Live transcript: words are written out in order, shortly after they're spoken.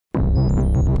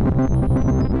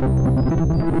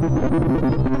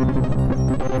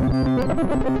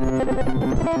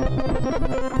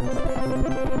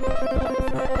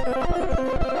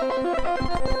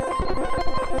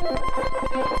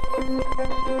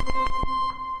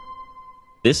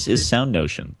This is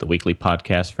SoundNotion, the weekly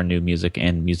podcast for new music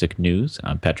and music news.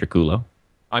 I'm Patrick Gulo.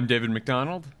 I'm David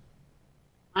McDonald.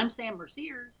 I'm Sam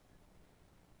Mercier.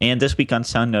 And this week on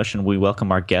SoundNotion, we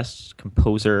welcome our guest,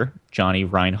 composer Johnny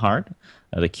Reinhard,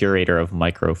 the curator of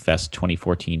MicroFEST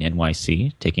 2014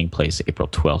 NYC, taking place April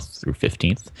 12th through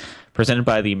 15th, presented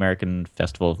by the American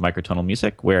Festival of Microtonal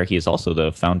Music, where he is also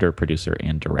the founder, producer,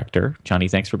 and director. Johnny,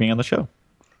 thanks for being on the show.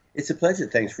 It's a pleasure.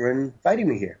 Thanks for inviting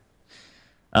me here.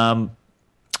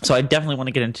 So I definitely want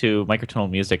to get into microtonal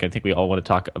music. I think we all want to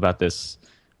talk about this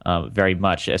very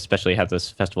much, especially how this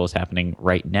festival is happening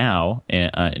right now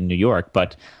in New York.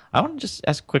 But I want to just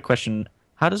ask a quick question.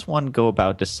 How does one go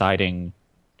about deciding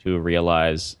to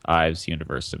realize Ives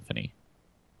Universe Symphony?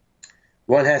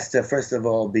 One has to, first of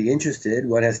all, be interested.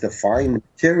 One has to find the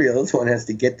materials. One has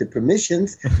to get the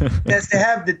permissions. One has to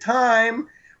have the time.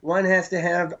 One has to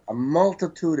have a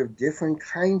multitude of different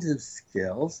kinds of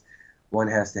skills. One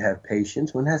has to have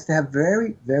patience. One has to have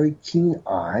very, very keen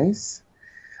eyes.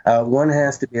 One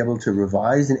has to be able to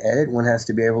revise and edit. One has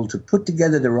to be able to put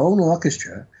together their own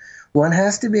orchestra. One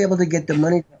has to be able to get the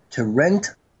money to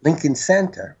rent Lincoln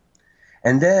Center.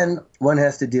 And then one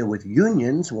has to deal with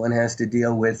unions. One has to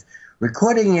deal with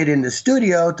recording it in the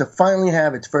studio to finally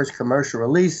have its first commercial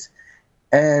release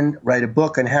and write a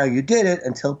book on how you did it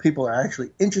until people are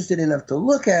actually interested enough to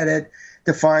look at it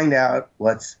to find out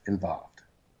what's involved.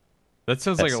 That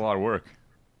sounds like a lot of work.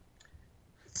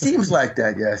 Seems like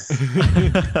that, yes.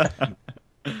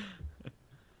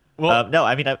 Well, no,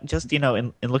 I mean, just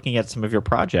in looking at some of your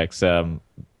projects,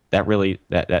 that really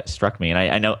that struck me, and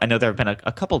I know there have been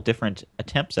a couple different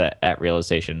attempts at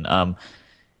realization.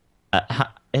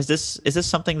 Is this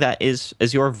something that is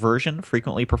your version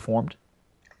frequently performed?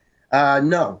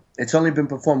 No, it's only been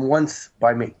performed once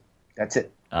by me. That's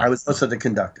it. I was also the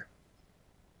conductor.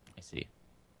 I see.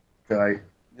 So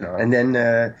and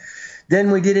then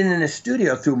we did it in a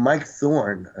studio through Mike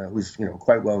Thorne, who's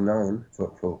quite well known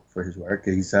for his work.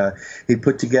 He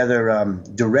put together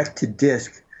direct to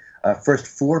disc, first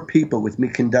 4 people with me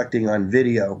conducting on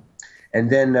video, and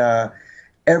then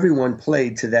everyone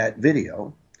played to that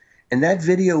video, and that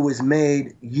video was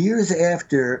made years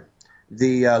after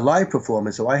the live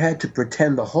performance. So I had to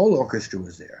pretend the whole orchestra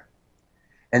was there,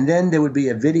 and then there would be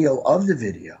a video of the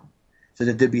video, so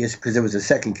that there'd be because there was a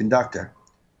second conductor.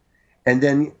 And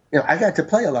then, I got to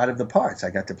play a lot of the parts.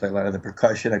 I got to play a lot of the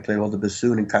percussion. I played all the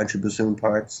bassoon and contrabassoon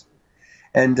parts.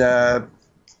 And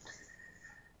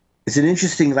it's an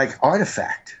interesting,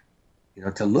 artifact,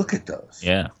 to look at those.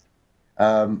 Yeah.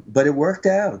 But it worked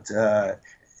out.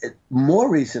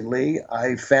 More recently,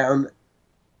 I found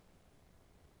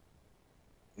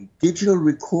a digital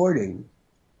recording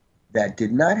that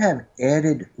did not have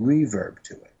added reverb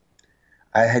to it.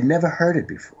 I had never heard it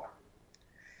before.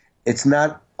 It's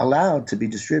not allowed to be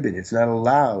distributed. It's not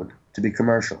allowed to be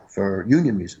commercial for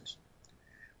union musicians.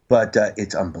 But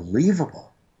it's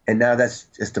unbelievable. And now that's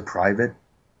just a private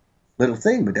little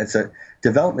thing, but that's a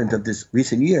development of this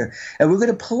recent year. And we're going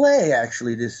to play,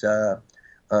 actually, this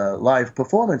live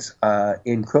performance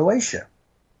in Croatia.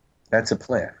 That's a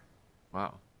plan.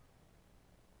 Wow.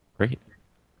 Great.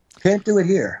 Can't do it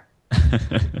here.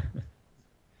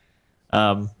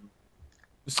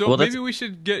 So maybe we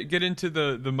should get into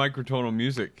the microtonal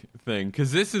music thing,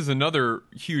 because this is another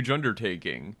huge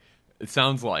undertaking, it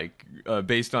sounds like,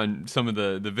 based on some of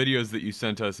the videos that you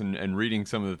sent us and reading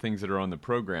some of the things that are on the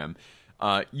program.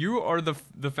 You are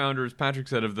the founder, as Patrick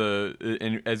said,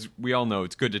 and as we all know,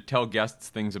 it's good to tell guests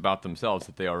things about themselves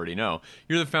that they already know.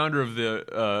 You're the founder of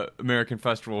the American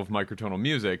Festival of Microtonal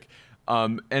Music.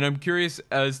 And I'm curious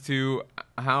as to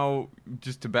how,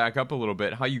 just to back up a little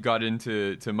bit, how you got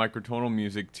into microtonal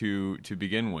music to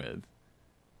begin with.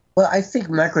 Well, I think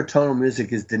microtonal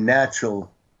music is the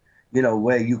natural,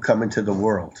 way you come into the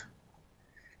world.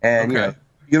 And, okay.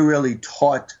 You're really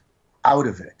taught out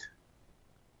of it.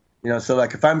 So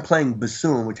if I'm playing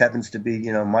bassoon, which happens to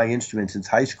be, my instrument since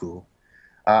high school,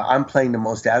 I'm playing the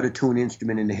most out-of-tune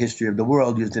instrument in the history of the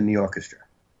world used in the orchestra.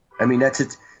 I mean, that's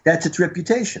its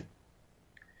reputation.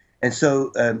 And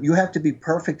so you have to be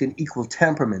perfect in equal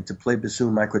temperament to play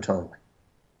bassoon microtonally.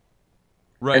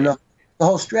 Right. And the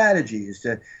whole strategy is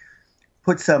to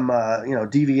put some,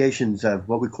 deviations of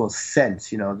what we call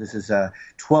cents. This is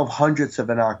 12/100ths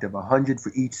of an octave, 100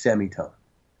 for each semitone.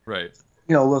 Right.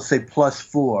 We'll say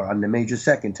 +4 on the major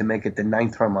second to make it the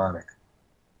 9th harmonic.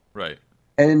 Right.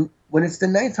 And when it's the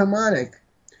 9th harmonic,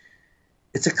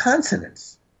 it's a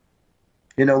consonance.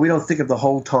 We don't think of the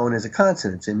whole tone as a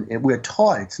consonance, and we're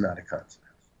taught it's not a consonance.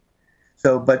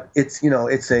 So, but it's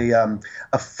it's a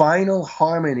final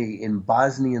harmony in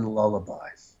Bosnian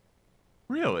lullabies.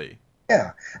 Really?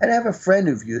 Yeah, and I have a friend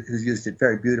who's used it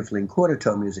very beautifully in quarter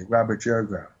tone music, Robert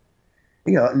Jergro.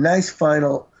 You know, nice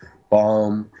final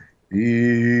boom.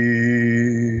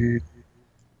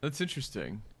 That's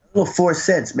interesting. A little 4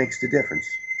 cents makes the difference.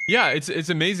 Yeah, it's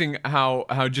amazing how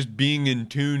just being in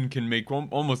tune can make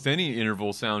almost any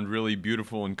interval sound really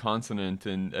beautiful and consonant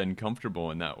and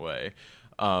comfortable in that way.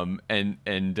 And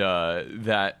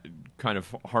that kind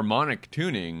of harmonic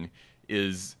tuning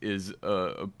is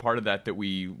a part of that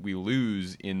we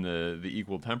lose in the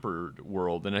equal tempered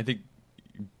world. And I think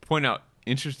you point out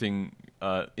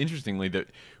interestingly that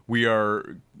we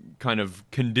are kind of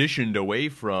conditioned away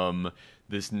from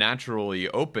this naturally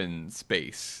open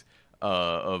space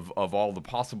of all the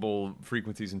possible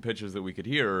frequencies and pitches that we could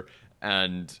hear,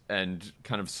 and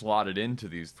kind of slotted into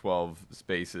these 12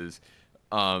 spaces.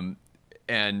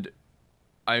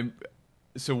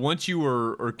 So once you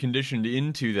are conditioned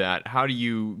into that, how do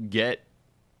you get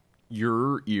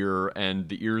your ear and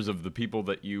the ears of the people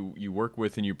that you work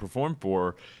with and you perform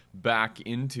for back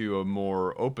into a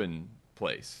more open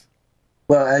place?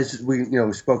 Well, as we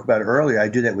spoke about earlier, I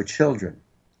do that with children.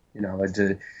 You know,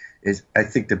 is I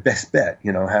think the best bet.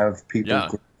 You know, have people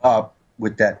grow up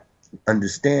with that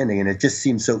understanding, and it just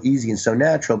seems so easy and so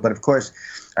natural. But of course,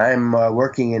 I'm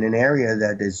working in an area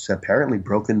that is apparently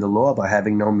broken the law by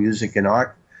having no music and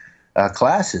art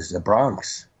classes, the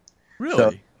Bronx. Really?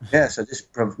 So, yeah. So this,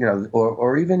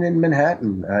 or even in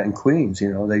Manhattan, in Queens,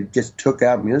 they just took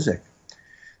out music.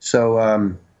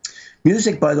 So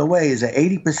music, by the way, is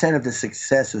 80% of the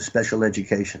success of special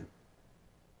education.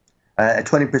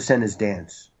 20% is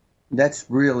dance. That's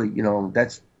really,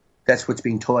 that's what's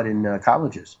being taught in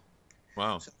colleges.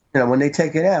 Wow. So, when they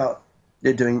take it out,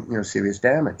 they're doing, serious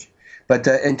damage. But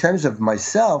in terms of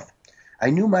myself, I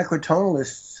knew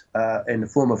microtonalists in the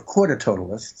form of quarter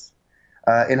tonalists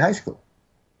in high school.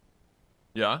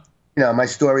 Yeah. My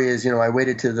story is, I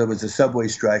waited till there was a subway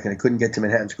strike and I couldn't get to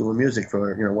Manhattan School of Music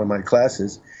for, one of my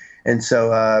classes. And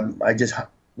so I just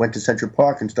went to Central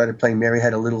Park and started playing Mary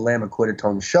Had a Little Lamb, a quarter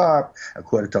tone sharp, a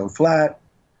quarter tone flat.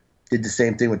 Did the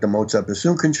same thing with the Mozart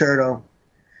bassoon concerto.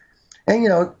 And,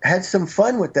 had some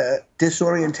fun with the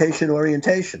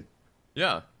orientation.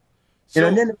 Yeah. So,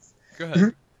 and then go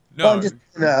ahead. No, I'm just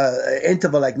in an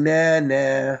interval like,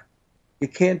 nah. You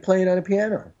can't play it on a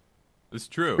piano. It's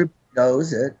true. Everybody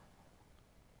knows it.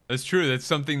 That's true. That's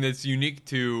something that's unique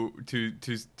to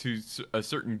a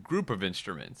certain group of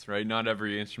instruments, right? Not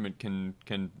every instrument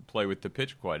can play with the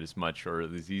pitch quite as much or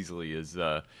as easily as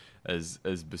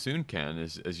bassoon can,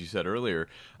 as you said earlier.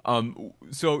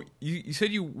 So you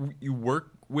said you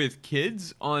work with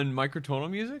kids on microtonal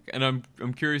music, and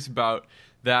I'm curious about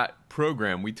that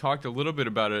program. We talked a little bit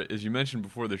about it, as you mentioned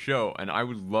before the show, and I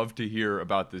would love to hear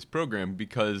about this program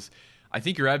because I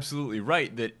think you're absolutely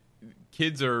right that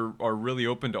kids are really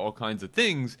open to all kinds of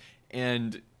things,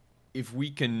 and if we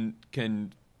can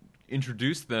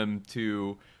introduce them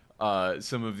to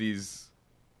some of these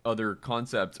other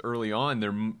concepts early on,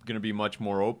 they're going to be much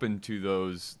more open to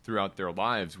those throughout their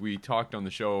lives. We talked on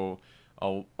the show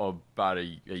about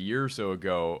a year or so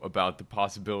ago about the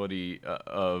possibility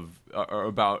or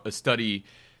about a study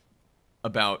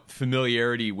about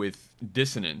familiarity with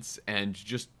dissonance, and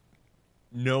just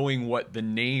knowing what the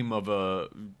name of a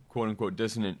quote-unquote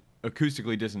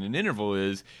acoustically dissonant interval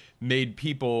is made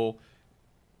people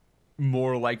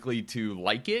more likely to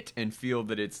like it and feel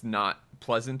that it's not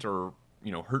pleasant or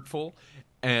hurtful.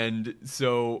 And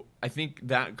so I think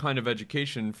that kind of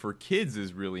education for kids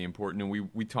is really important. And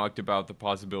we talked about the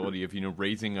possibility of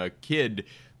raising a kid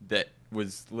that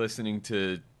was listening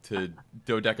to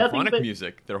dodecaphonic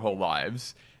music their whole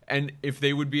lives, and if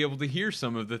they would be able to hear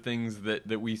some of the things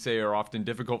that we say are often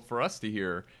difficult for us to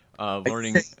hear,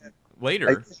 learning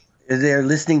later. They're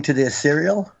listening to their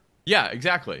cereal? Yeah,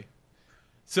 exactly.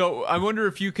 So I wonder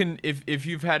if you can, if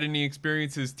you've had any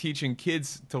experiences teaching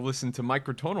kids to listen to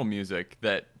microtonal music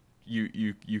that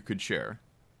you could share.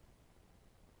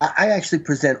 I actually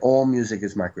present all music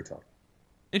as microtonal.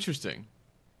 Interesting.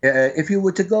 If you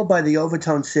were to go by the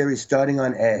overtone series starting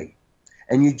on A,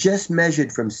 and you just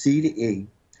measured from C to E,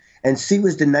 and C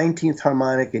was the 19th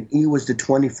harmonic and E was the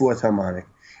 24th harmonic,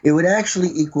 it would actually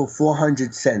equal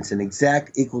 400 cents, an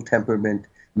exact equal temperament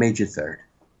major third.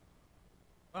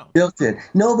 Wow. Built in.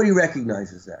 Nobody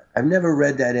recognizes that. I've never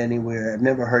read that anywhere. I've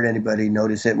never heard anybody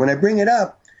notice it. When I bring it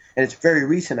up, and it's very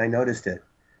recent, I noticed it,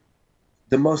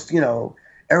 the most,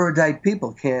 erudite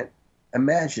people can't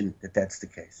imagine that that's the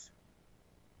case.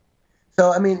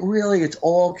 So, I mean, really, it's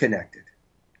all connected.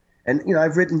 And,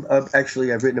 I've written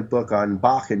a book on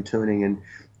Bach and tuning and,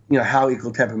 how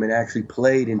equal temperament actually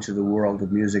played into the world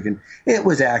of music. And it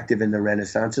was active in the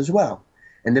Renaissance as well.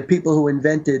 And the people who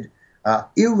invented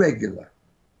Irregular,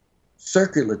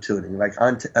 circular tuning, like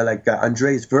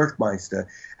Andreas Werkmeister,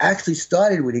 actually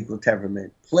started with equal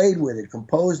temperament, played with it,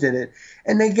 composed in it,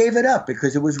 and they gave it up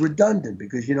because it was redundant.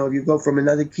 Because, you know, if you go from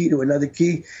another key to another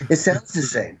key, it sounds the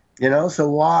same, you know? So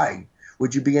why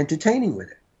would you be entertaining with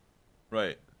it?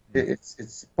 Right.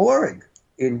 It's boring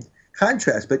in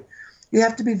contrast, but you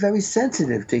have to be very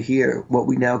sensitive to hear what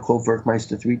we now call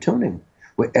Werkmeister 3 tuning,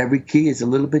 where every key is a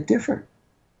little bit different.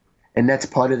 And that's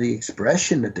part of the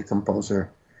expression that the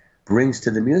composer brings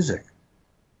to the music,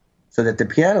 so that the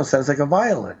piano sounds like a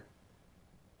violin,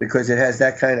 because it has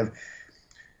that kind of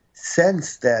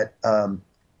sense that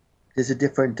there's a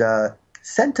different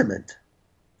sentiment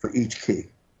for each key,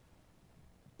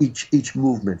 each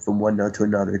movement from one note to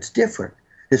another. It's different.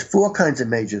 There's 4 kinds of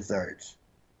major thirds.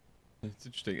 That's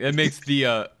interesting. It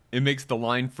makes the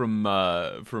line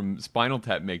from Spinal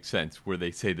Tap make sense, where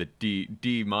they say that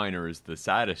D minor is the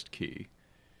saddest key.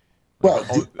 Well,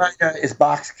 D minor is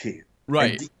Bach's key.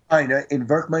 Right. And D minor in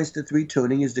Werkmeister 3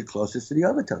 tuning is the closest to the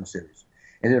overtone series.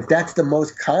 And if that's the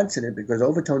most consonant, because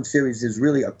overtone series is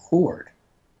really a chord.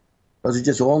 Those are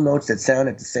just all notes that sound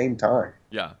at the same time.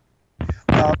 Yeah.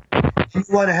 You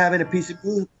want to have in a piece of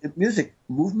music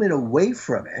movement away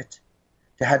from it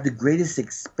to have the greatest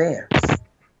expanse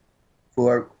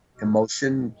for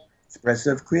emotion,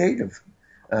 expressive, creative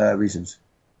reasons.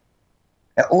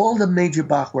 And all the major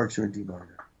Bach works are in D minor.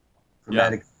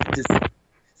 Chromatic,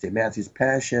 St. Matthew's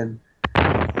Passion,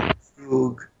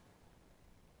 Fugue.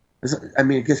 I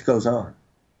mean, it just goes on.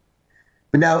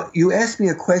 But now, you asked me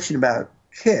a question about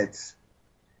kids,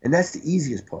 and that's the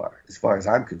easiest part, as far as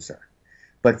I'm concerned.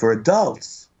 But for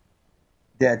adults,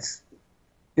 that's,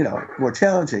 you know, more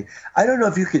challenging. I don't know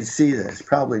if you can see this,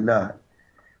 probably not.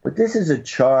 But this is a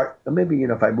chart, or maybe, you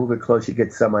know, if I move it close, you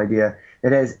get some idea.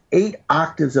 It has 8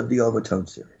 octaves of the overtone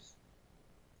series.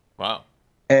 Wow.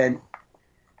 And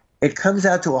it comes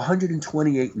out to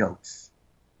 128 notes.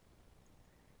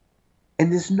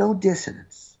 And there's no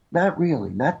dissonance. Not really.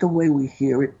 Not the way we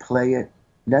hear it, play it.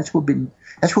 And that's what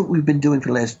we've been doing for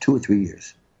the last 2 or 3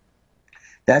 years.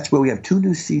 That's where we have 2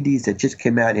 new CDs that just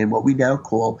came out in what we now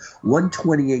call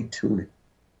 128 tuning.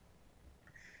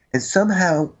 And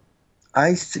somehow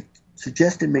I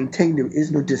suggest and maintain there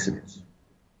is no dissonance.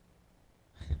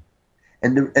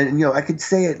 And you know, I could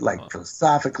say it like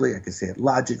philosophically, I could say it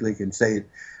logically, I can say it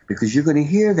because you're going to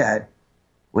hear that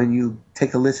when you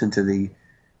take a listen to the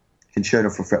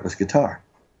Concerto for Fretless Guitar.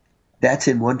 That's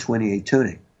in 128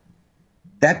 tuning.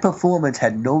 That performance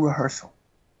had no rehearsal.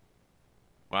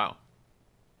 Wow.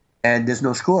 And there's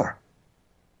no score.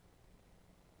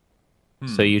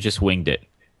 So you just winged it.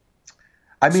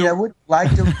 I mean, I would like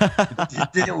to.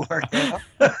 It didn't work out.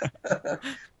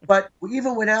 But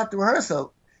even without the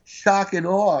rehearsal, shock and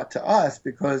awe to us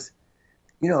because,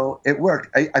 you know, it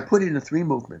worked. I put it in 3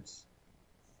 movements,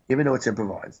 even though it's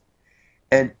improvised.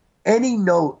 And any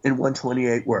note in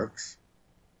 128 works.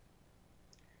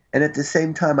 And at the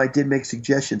same time, I did make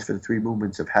suggestions for the 3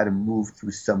 movements of how to move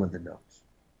through some of the notes.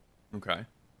 Okay.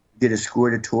 Did a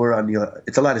score tour on the.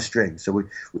 It's a lot of strings, so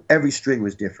every string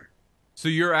was different. So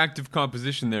your active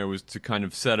composition there was to kind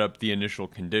of set up the initial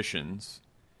conditions,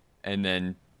 and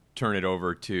then turn it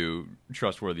over to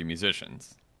trustworthy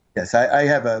musicians. Yes, I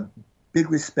have a big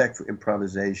respect for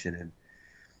improvisation, and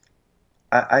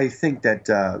I think that.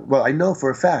 Well, I know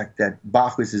for a fact that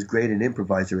Bach was as great an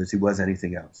improviser as he was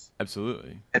anything else.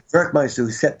 Absolutely. And Werkmeister, who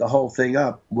set the whole thing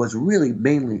up, was really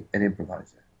mainly an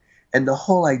improviser. And the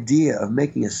whole idea of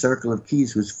making a circle of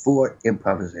keys was for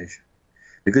improvisation.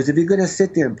 Because if you're going to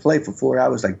sit there and play for 4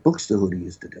 hours like Buxtehude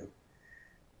used to do,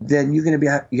 then you're going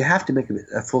to you have to make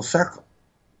a full circle.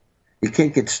 You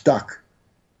can't get stuck.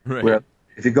 Right. Where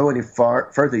if you go any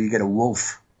further, you get a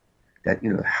wolf that,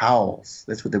 you know, howls.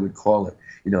 That's what they would call it,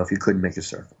 you know, if you couldn't make a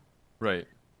circle. Right.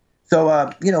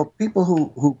 So, you know, people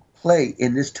who play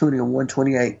in this tuning of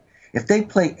 128, if they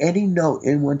play any note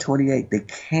in 128, they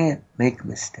can't make a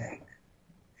mistake.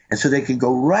 And so they can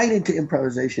go right into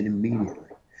improvisation immediately,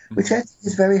 which I think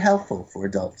is very helpful for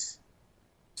adults.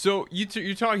 So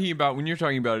you're talking about, when you're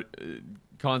talking about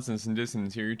consonance and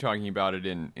dissonance here, you're talking about it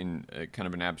in kind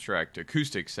of an abstract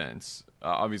acoustic sense.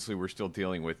 Obviously, we're still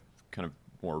dealing with kind of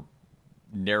more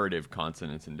narrative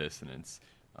consonance and dissonance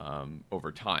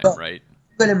over time, right?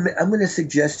 I'm going to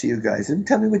suggest to you guys, and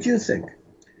tell me what you think,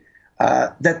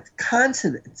 that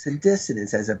consonance and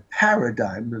dissonance as a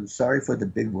paradigm, I'm sorry for the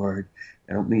big word,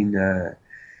 I don't mean to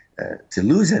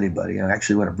lose anybody. I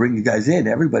actually want to bring you guys in,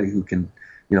 everybody who can,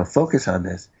 you know, focus on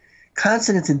this.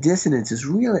 Consonance and dissonance is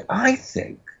really, I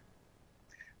think,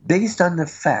 based on the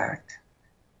fact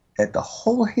that the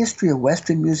whole history of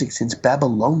Western music since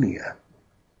Babylonia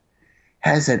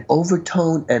has an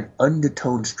overtone and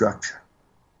undertone structure.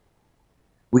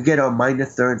 We get our minor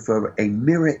third for a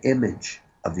mirror image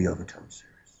of the overtone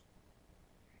series.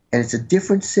 And it's a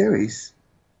different series,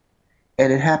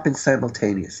 and it happens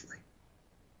simultaneously.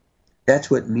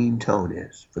 That's what mean tone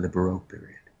is for the Baroque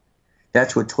period.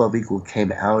 That's what 12 equal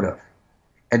came out of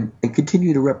and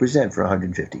continue to represent for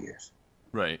 150 years.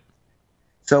 Right.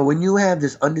 So when you have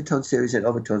this undertone series and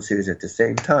overtone series at the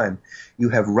same time, you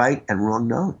have right and wrong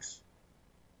notes.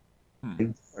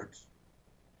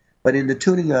 But in the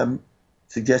tuning I'm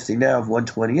suggesting now of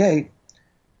 128,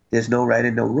 there's no right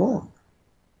and no wrong.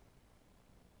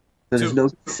 So there's no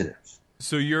dissonance.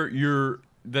 So you're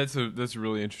that's a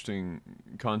really interesting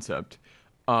concept.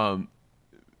 But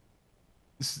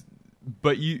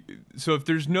so if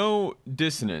there's no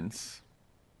dissonance,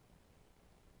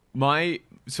 I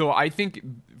think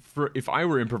if I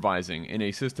were improvising in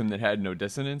a system that had no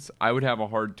dissonance, I would have a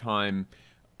hard time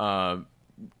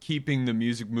keeping the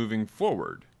music moving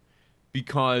forward,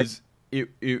 because it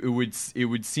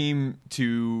would seem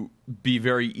to be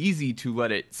very easy to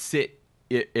let it sit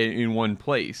in one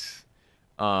place,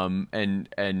 and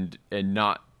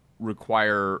not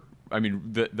require. I mean,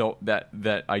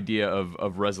 that idea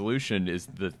of resolution is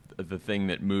the thing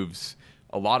that moves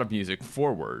a lot of music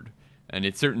forward, and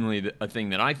it's certainly a thing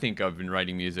that I think of in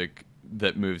writing music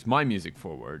that moves my music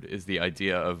forward, is the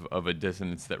idea of a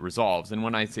dissonance that resolves. And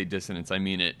when I say dissonance, I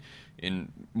mean it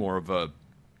in more of a.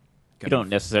 You don't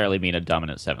necessarily mean a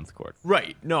dominant seventh chord,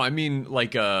 right? No, I mean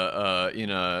like in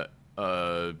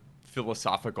a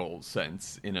philosophical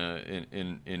sense,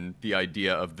 in the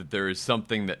idea of that there is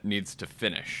something that needs to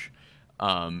finish,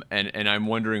 and I'm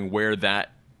wondering where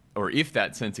that, or if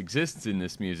that sense exists in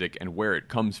this music, and where it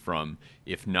comes from,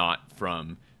 if not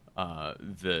from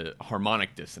the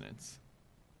harmonic dissonance.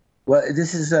 Well,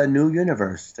 this is a new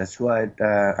universe. That's what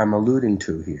I'm alluding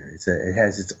to here. It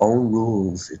has its own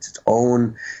rules. It's its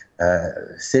own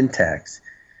syntax.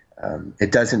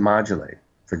 It doesn't modulate,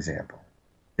 for example,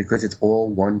 because it's all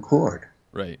one chord.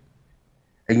 Right.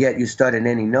 And yet you start at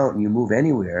any note and you move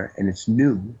anywhere, and it's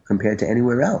new compared to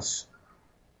anywhere else.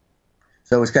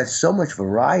 So it's got so much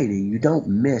variety, you don't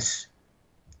miss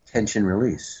tension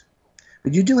release.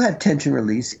 But you do have tension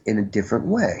release in a different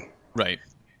way. Right.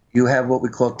 You have what we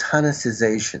call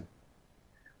tonicization,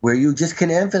 where you just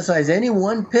can emphasize any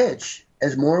one pitch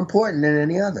as more important than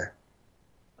any other.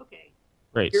 Okay.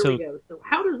 Right. Here we go. So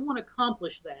how does one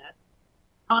accomplish that?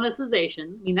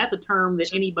 Tonicization. I mean, that's a term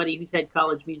that anybody who's had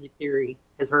college music theory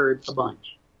has heard a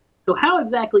bunch. So how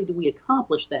exactly do we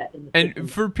accomplish that?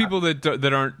 And for people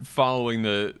that aren't following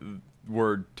the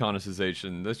word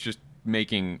tonicization, that's just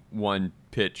making one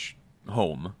pitch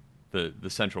home, the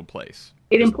central place.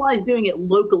 It implies doing it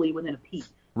locally within a piece.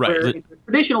 Right. Where it's a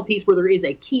traditional piece where there is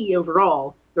a key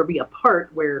overall, there'll be a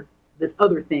part where this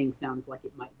other thing sounds like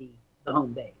it might be the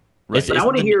home base. Right. But I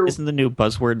want to hear. Isn't the new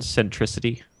buzzword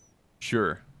centricity?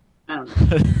 Sure. I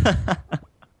don't know.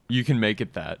 You can make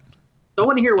it that. So I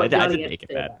want to hear what I Johnny did has make to it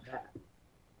say that. about that.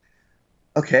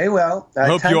 Okay, well. I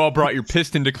hope you all brought your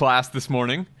piston to class this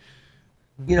morning.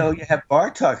 You know, you have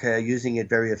Bartok using it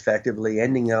very effectively,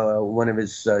 ending one of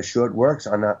his short works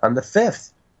on the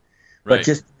fifth. Right. But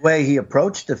just the way he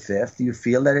approached the fifth, you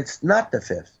feel that it's not the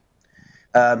fifth.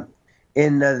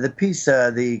 In the piece,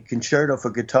 the Concerto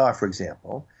for Guitar, for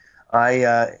example,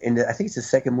 I think it's the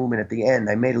second movement at the end,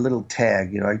 I made a little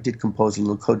tag. You know, I did compose a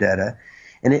little codetta,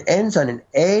 and it ends on an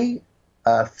A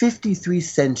 53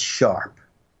 cents sharp.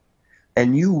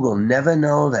 And you will never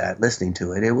know that listening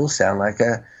to it. It will sound like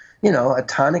a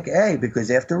tonic A,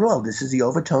 because after all, this is the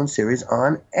overtone series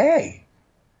on A.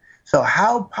 So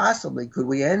how possibly could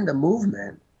we end a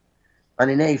movement on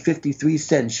an A 53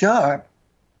 cent sharp,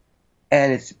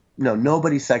 and it's,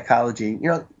 nobody's psychology.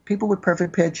 People with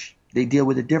perfect pitch, they deal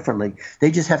with it differently. They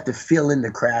just have to fill in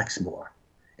the cracks more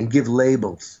and give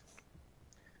labels.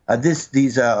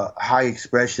 These high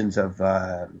expressions of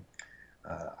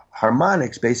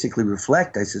harmonics basically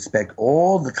reflect, I suspect,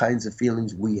 all the kinds of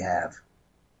feelings we have.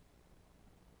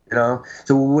 So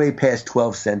we're way past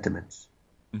 12 sentiments.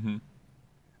 Mm-hmm.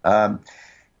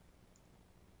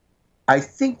 I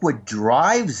think what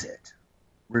drives it,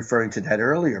 referring to that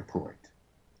earlier point,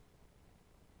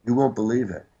 you won't believe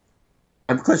it.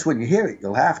 And of course, when you hear it,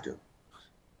 you'll have to.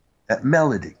 That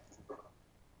melody.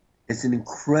 It's an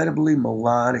incredibly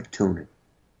melodic tuning.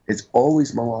 It's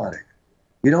always melodic.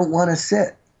 You don't want to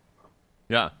sit.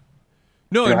 Yeah.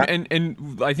 No,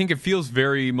 and I think it feels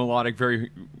very melodic,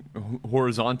 very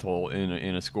horizontal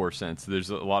in a score sense. There's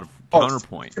a lot of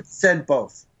counterpoint. 100%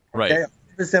 both. Right. Okay?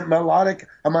 100% melodic,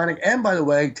 harmonic, and by the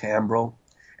way, timbral.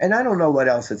 And I don't know what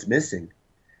else it's missing.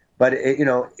 But,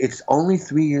 it's only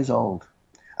 3 years old.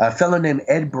 A fellow named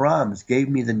Ed Brahms gave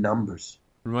me the numbers.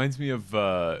 Reminds me of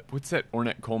what's that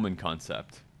Ornette Coleman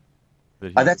concept?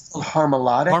 That's called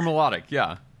harmolodic. Harmolodic,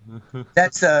 yeah.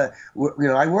 That's I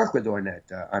work with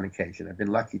Ornette on occasion. I've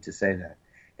been lucky to say that,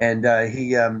 and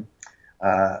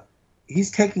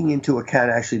he's taking into account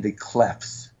actually the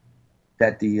clefs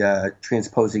that the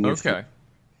transposing instrument. Okay.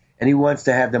 And he wants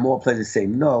to have them all play the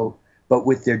same note, but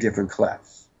with their different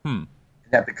clefs. And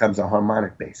that becomes a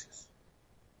harmonic basis.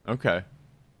 Okay.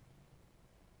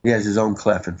 He has his own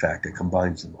clef, in fact, that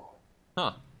combines them all.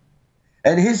 Huh.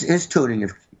 And his tuning,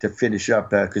 to finish up,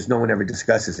 because no one ever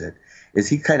discusses it, is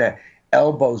he kind of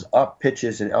elbows up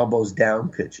pitches and elbows down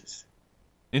pitches.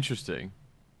 Interesting.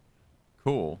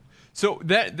 Cool. So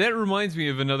that reminds me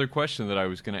of another question that I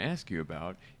was going to ask you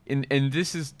about, and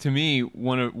this is to me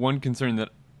one concern that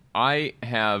I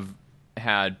have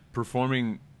had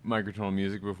performing microtonal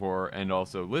music before and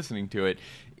also listening to it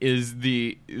is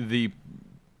the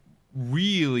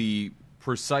really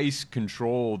precise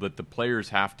control that the players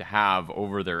have to have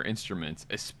over their instruments,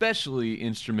 especially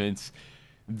instruments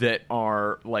that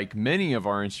are, like many of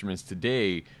our instruments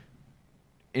today,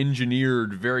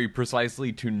 engineered very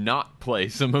precisely to not play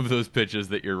some of those pitches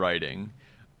that you're writing.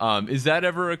 Is that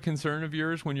ever a concern of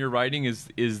yours when you're writing? Is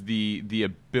the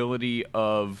ability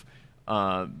of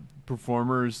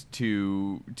performers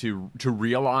to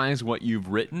realize what you've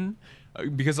written?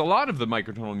 Because a lot of the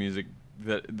microtonal music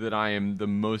that I am the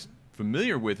most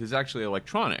familiar with is actually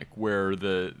electronic, where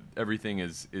everything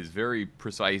is very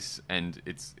precise and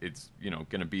it's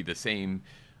going to be the same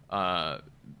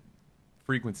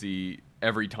frequency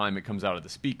every time it comes out of the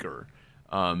speaker.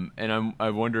 And I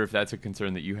wonder if that's a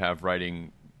concern that you have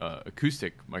writing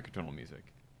acoustic microtonal music.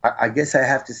 I guess I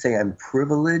have to say I'm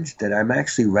privileged that I'm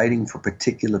actually writing for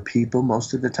particular people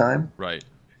most of the time. Right.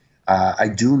 I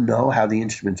do know how the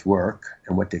instruments work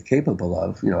and what they're capable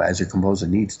of, as a composer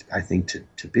needs, I think,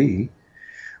 to be.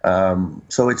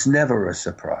 So it's never a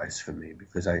surprise for me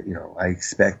because I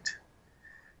expect,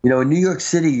 in New York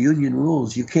City, union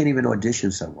rules, you can't even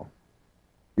audition someone.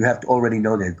 You have to already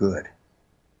know they're good.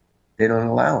 They don't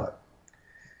allow it.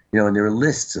 And there are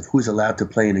lists of who's allowed to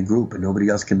play in a group and nobody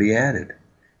else can be added.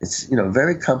 It's,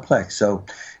 very complex. So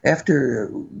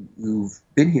after you've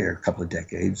been here a couple of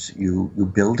decades,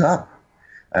 you build up.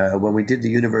 When we did the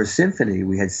Universe Symphony,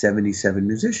 we had 77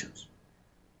 musicians.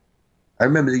 I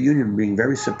remember the union being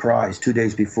very surprised 2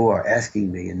 days before,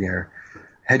 asking me in their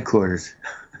headquarters,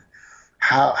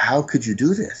 how could you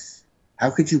do this? How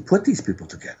could you put these people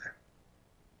together?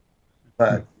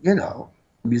 But,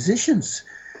 musicians,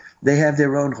 they have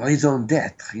their own raison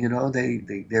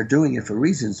d'etre. They're doing it for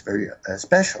reasons very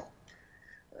special.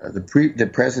 The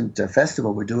present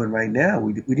festival we're doing right now,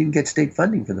 we didn't get state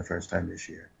funding for the first time this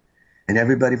year. And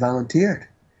everybody volunteered.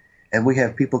 And we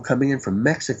have people coming in from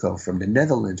Mexico, from the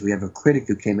Netherlands. We have a critic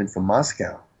who came in from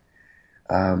Moscow.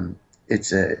 Another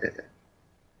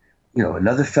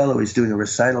fellow is doing a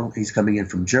recital. He's coming in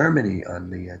from Germany on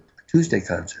the Tuesday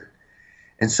concert.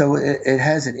 And so it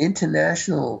has an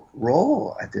international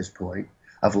role at this point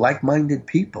of like-minded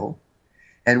people.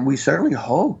 And we certainly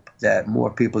hope that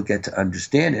more people get to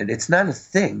understand it. It's not a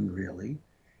thing, really.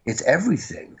 It's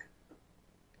everything.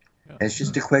 Yeah. It's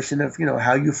just a question of,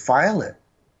 how you file it.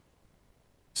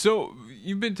 So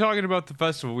you've been talking about the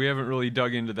festival. We haven't really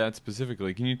dug into that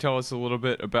specifically. Can you tell us a little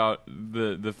bit about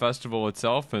the festival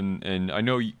itself? And I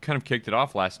know you kind of kicked it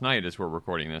off last night as we're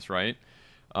recording this, right?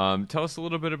 Tell us a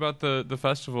little bit about the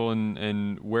festival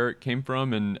and where it came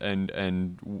from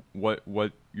and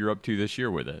what you're up to this year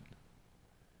with it.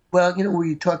 Well,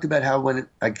 we talked about how when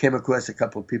I came across a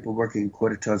couple of people working in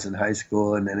quarter tones in high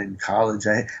school and then in college,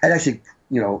 I had actually,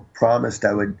 promised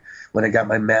I would, when I got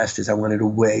my master's, I wanted to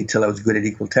wait till I was good at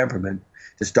equal temperament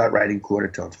to start writing quarter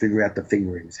tones, figure out the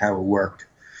fingerings, how it worked.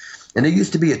 And there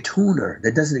used to be a tuner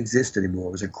that doesn't exist anymore.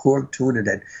 It was a Korg tuner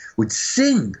that would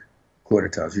sing quarter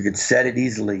tones. You could set it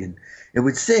easily and it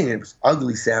would sing. It was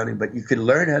ugly sounding, but you could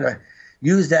learn how to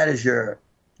use that as your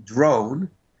drone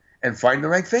and find the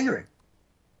right fingering.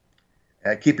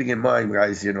 Keeping in mind,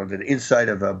 guys, that the inside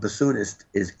of a bassoonist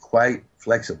is quite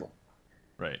flexible.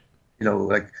 Right.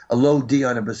 Like a low D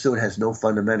on a bassoon has no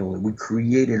fundamental, and we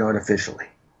create it artificially.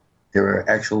 There are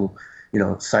actual,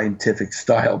 scientific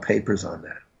style papers on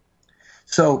that.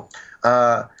 So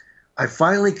I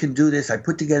finally can do this. I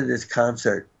put together this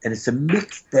concert, and it's a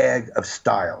mixed bag of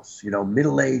styles,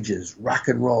 Middle Ages, rock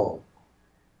and roll,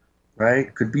 right?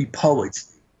 It could be poetry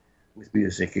with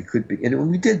music. It could be, and when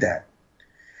we did that,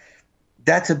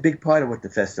 that's a big part of what the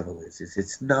festival is.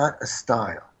 It's not a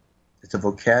style. It's a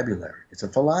vocabulary. It's a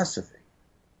philosophy.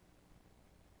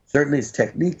 Certainly, it's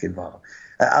technique involved.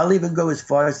 I'll even go as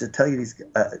far as to tell you these.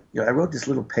 I wrote this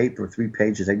little paper, 3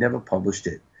 pages. I never published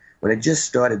it when I just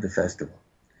started the festival,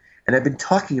 and I've been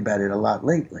talking about it a lot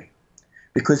lately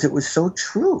because it was so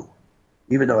true,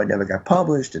 even though it never got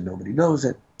published and nobody knows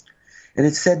it. And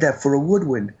it said that for a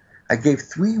woodwind, I gave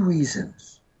 3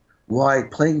 reasons why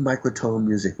playing microtonal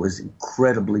music was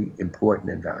incredibly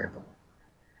important and valuable,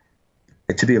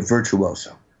 and to be a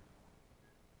virtuoso.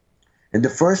 And the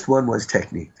first one was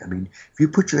technique. I mean, if you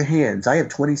put your hands, I have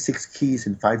 26 keys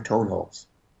and 5 tone holes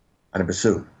on a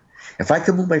bassoon. If I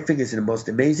can move my fingers in the most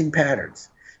amazing patterns,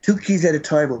 2 keys at a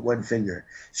time with 1 finger,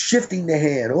 shifting the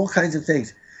hand, all kinds of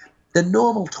things, the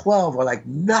normal 12 are like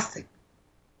nothing.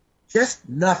 Just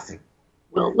nothing.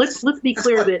 Well, let's be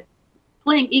clear that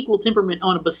playing equal temperament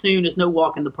on a bassoon is no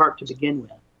walk in the park to begin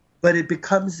with. But it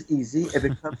becomes easy. It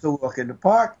becomes a walk in the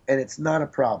park, and it's not a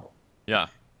problem. Yeah.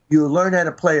 You learn how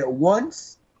to play it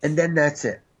once, and then that's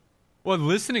it. Well,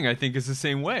 listening, I think, is the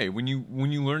same way. When you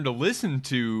learn to listen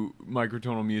to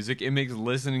microtonal music, it makes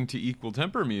listening to equal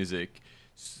temper music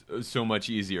so much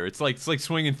easier. It's like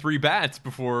swinging 3 bats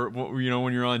before, when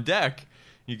you're on deck.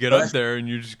 You get up there and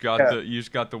you just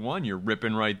got the one. You're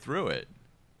ripping right through it.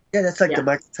 Yeah, that's like the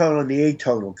microtonal and the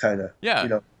atonal kind of.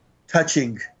 Yeah.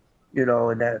 Touching, in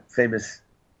that famous,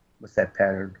 what's that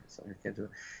pattern? Sorry, I can't do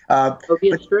it.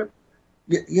 Opiate strip.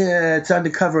 Yeah, it's on the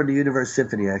cover of the Universe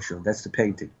Symphony, actually. That's the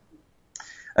painting.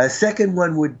 Second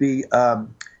one would be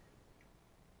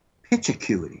pitch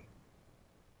acuity.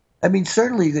 I mean,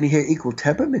 certainly you're going to hear equal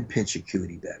temperament pitch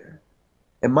acuity better.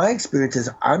 And my experience is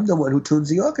I'm the one who tunes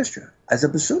the orchestra as a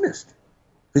bassoonist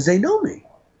because they know me.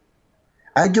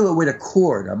 I do it with a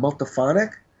chord, a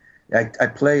multiphonic. I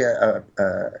play a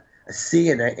C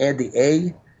and I add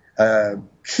the A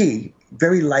key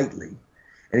very lightly.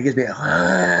 And it gives me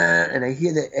and I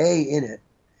hear the A in it,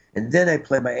 and then I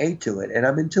play my A to it, and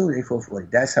I'm in tune A440.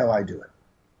 That's how I do it.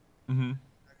 Mm-hmm.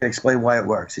 I can explain why it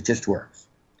works. It just works.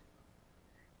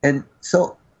 And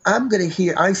so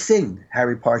I sing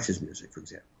Harry Parcher's music, for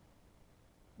example.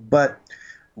 But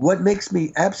what makes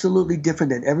me absolutely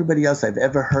different than everybody else I've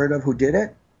ever heard of who did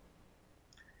it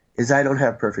is I don't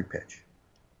have perfect pitch.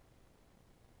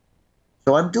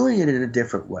 So I'm doing it in a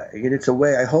different way, and it's a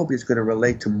way I hope is going to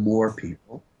relate to more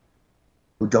people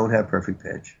who don't have perfect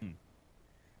pitch.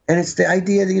 And it's the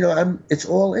idea that, it's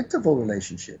all interval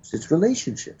relationships. It's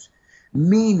relationships.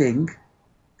 Meaning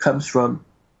comes from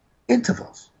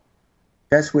intervals.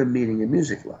 That's where meaning in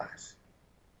music lies.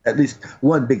 At least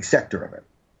one big sector of it.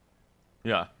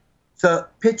 Yeah. So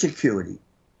pitch acuity.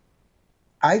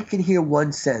 I can hear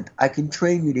 1 cent. I can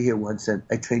train you to hear 1 cent.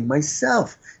 I train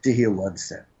myself to hear 1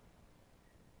 cent.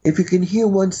 If you can hear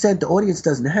 1 cent, the audience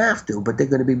doesn't have to, but they're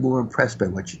going to be more impressed by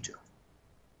what you do.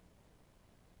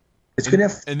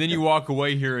 And then you walk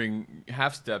away hearing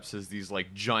half steps as these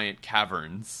like giant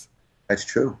caverns. That's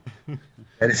true.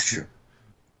 That is true.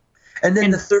 And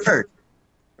then the third.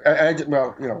 If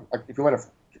you want to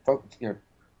focus,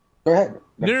 go ahead.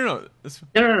 No.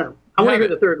 No. I want to hear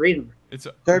the third reason.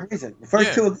 Third reason. The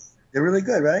first two, they're really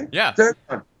good, right? Yeah. Third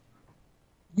one.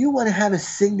 You want to have a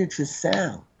signature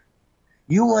sound.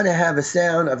 You want to have a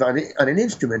sound on an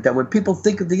instrument that when people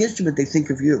think of the instrument, they think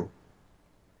of you.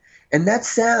 And that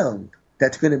sound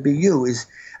that's going to be you is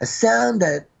a sound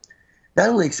that not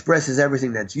only expresses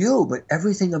everything that's you, but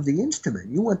everything of the instrument.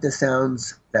 You want the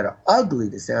sounds that are ugly,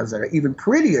 the sounds that are even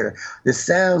prettier, the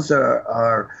sounds that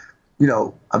are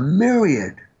a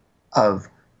myriad of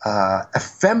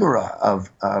ephemera, of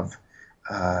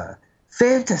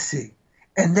fantasy.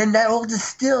 And then that all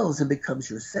distills and becomes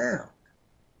your sound.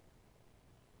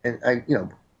 And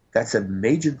that's a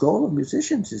major goal of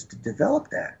musicians is to develop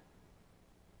that.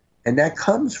 And that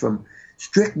comes from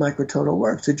strict microtonal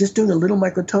work. So just doing a little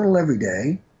microtonal every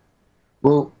day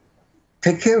will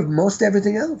take care of most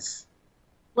everything else.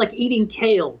 Like eating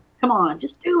kale. Come on,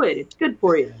 just do it. It's good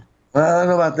for you. Well, I don't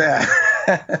know about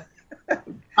that.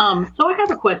 So I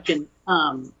have a question.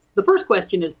 The first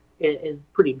question is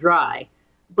pretty dry,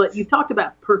 but you talked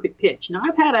about perfect pitch. Now,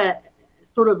 I've had a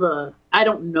sort of I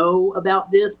don't know about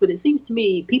this, but it seems to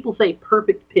me people say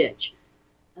perfect pitch.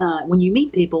 When you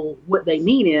meet people, what they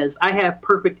mean is, I have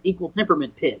perfect equal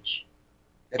temperament pitch.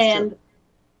 That's and true.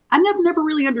 I never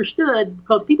really understood,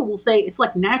 because people will say it's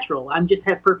like natural. I just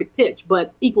have perfect pitch.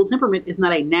 But equal temperament is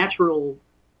not a natural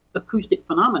acoustic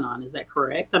phenomenon. Is that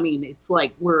correct? I mean, it's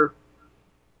like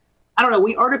I don't know,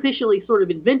 we artificially sort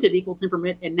of invented equal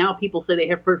temperament, and now people say they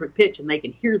have perfect pitch, and they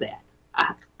can hear that.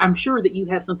 I'm sure that you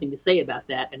have something to say about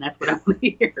that, and that's what I want to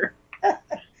hear.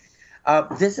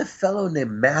 There's a fellow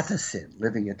named Matheson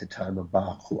living at the time of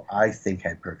Bach who I think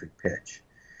had perfect pitch.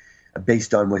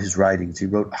 based on what his writings. He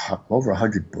wrote over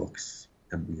 100 books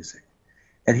of music.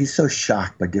 And he's so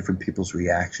shocked by different people's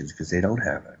reactions because they don't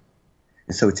have it.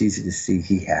 And so it's easy to see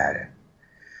he had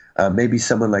it. Maybe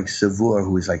someone like Savour,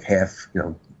 who is like half,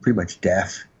 pretty much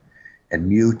deaf and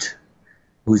mute,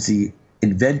 who's the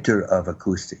inventor of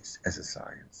acoustics as a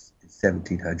science in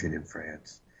 1700 in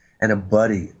France, and a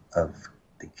buddy of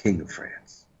the King of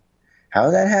France. How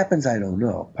that happens, I don't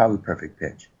know. Probably perfect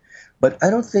pitch. But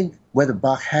I don't think whether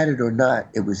Bach had it or not,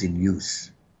 it was in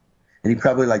use. And he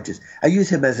probably liked this. I use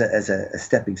him as a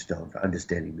stepping stone for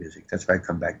understanding music. That's why I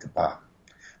come back to Bach,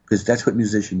 because that's what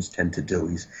musicians tend to do.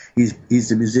 He's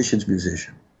the musician's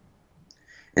musician.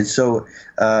 And so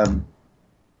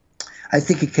I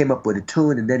think he came up with a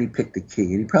tune, and then he picked the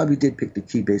key. And he probably did pick the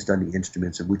key based on the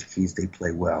instruments and which keys they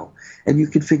play well. And you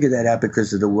can figure that out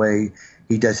because of the way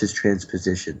he does his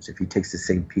transpositions. If he takes the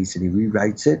same piece and he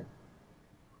rewrites it,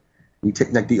 you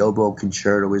take like the oboe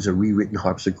concerto is a rewritten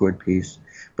harpsichord piece,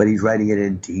 but he's writing it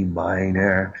in D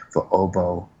minor for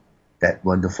oboe, that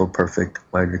wonderful, perfect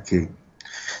minor key.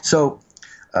 So,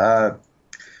 I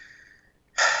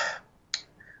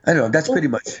don't know. That's pretty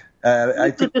much. I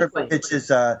think perfect pitch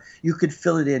is you could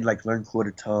fill it in, like learn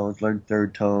quarter tones, learn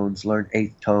third tones, learn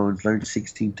eighth tones, learn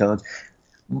 16 tones.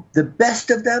 The best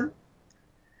of them,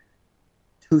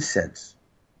 2 cents.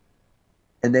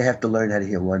 And they have to learn how to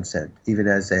hear 1 cent, even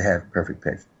as they have perfect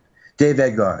pitch. Dave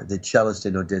Edgar, the cellist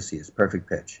in Odysseus, perfect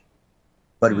pitch.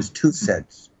 But it was 2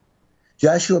 cents.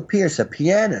 Joshua Pierce, a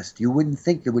pianist, you wouldn't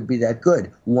think it would be that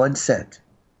good, 1 cent.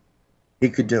 He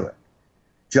could do it.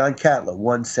 John Catler,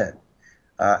 1 cent.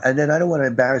 And then I don't want to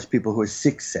embarrass people who are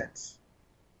 6 cents.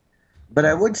 But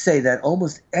I would say that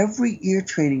almost every ear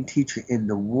training teacher in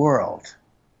the world,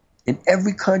 in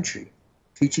every country,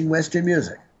 teaching Western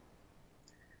music,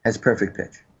 has perfect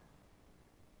pitch.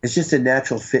 It's just a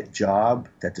natural fit job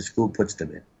that the school puts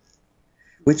them in,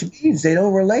 which means they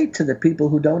don't relate to the people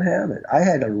who don't have it. I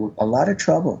had a lot of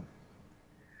trouble.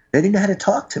 They didn't know how to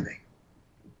talk to me.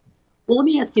 Well, let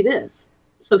me ask you this.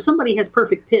 So if somebody has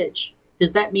perfect pitch,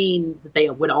 does that mean that they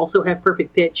would also have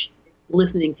perfect pitch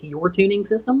listening to your tuning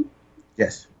system?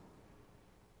 Yes.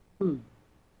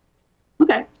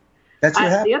 Okay. That's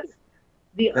what happens.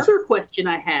 The other question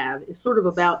I have is sort of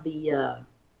about the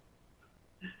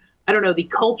the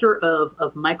culture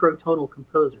of microtonal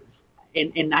composers.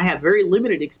 And I have very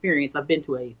limited experience. I've been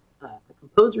to a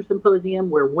composer symposium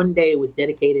where one day was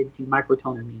dedicated to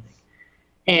microtonal music.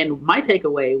 And my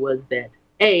takeaway was that,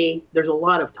 A, there's a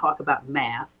lot of talk about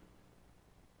math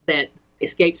that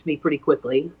escapes me pretty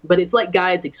quickly, but it's like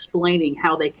guys explaining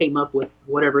how they came up with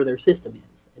whatever their system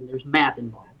is, and there's math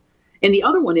involved. And the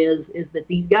other one is that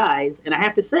these guys, and I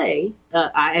have to say,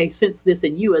 I sense this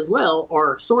in you as well,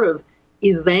 are sort of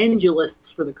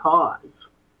evangelists for the cause.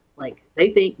 Like,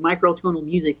 they think microtonal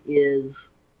music is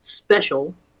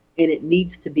special, and it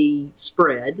needs to be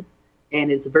spread,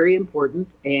 and it's very important,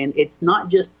 and it's not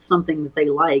just something that they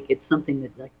like, it's something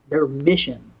that's like their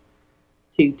mission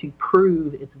to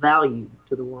prove its value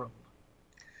to the world.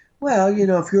 Well,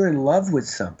 if you're in love with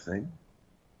something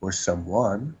or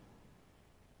someone,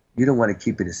 you don't want to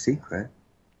keep it a secret.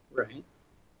 Right.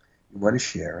 You want to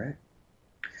share it.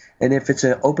 And if it's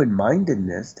an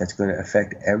open-mindedness, that's going to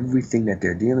affect everything that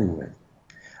they're dealing with.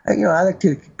 I like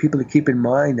people to keep in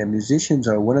mind that musicians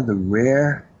are one of the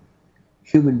rare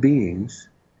human beings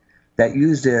that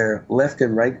use their left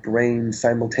and right brain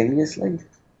simultaneously.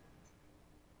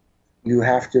 You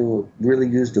have to really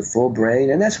use the full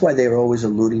brain, and that's why they're always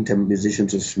alluding to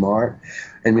musicians are smart,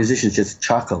 and musicians just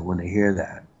chuckle when they hear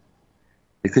that,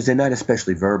 because they're not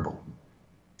especially verbal.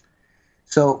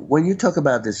 So when you talk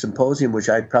about this symposium, which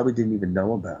I probably didn't even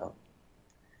know about,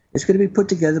 it's going to be put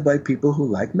together by people who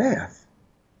like math.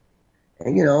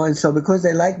 And so because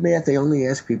they like math, they only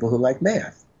ask people who like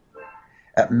math.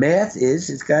 Math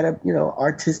it's got a,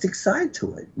 artistic side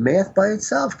to it. Math by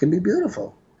itself can be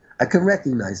beautiful. I can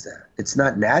recognize that. It's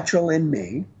not natural in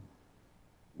me,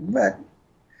 but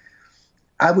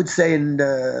I would say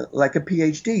like a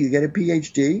PhD. You get a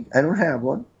PhD. I don't have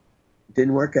one. It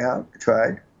didn't work out. I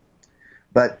tried.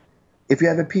 But if you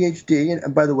have a PhD,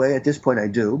 and by the way, at this point I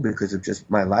do because of just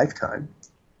my lifetime,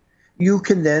 you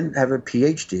can then have a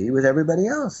PhD with everybody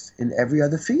else in every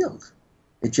other field.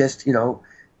 It just,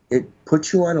 it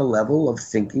puts you on a level of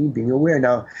thinking, being aware.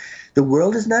 Now, the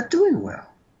world is not doing well.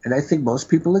 And I think most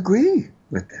people agree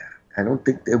with that. I don't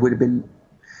think there would have been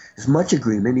as much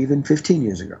agreement even 15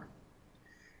 years ago.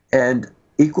 And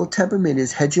equal temperament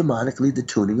is hegemonically the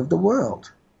tuning of the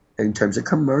world in terms of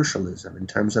commercialism, in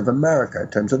terms of America, in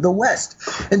terms of the West,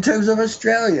 in terms of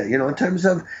Australia, in terms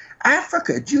of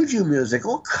Africa, juju music,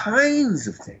 all kinds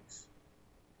of things.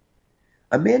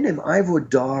 a man named Ivor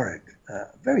Doric, a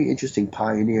very interesting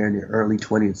pioneer in the early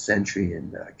 20th century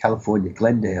in California,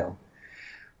 Glendale,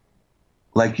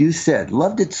 like you said,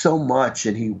 loved it so much,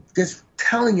 and he just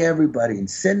telling everybody and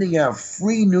sending out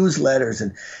free newsletters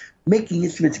and making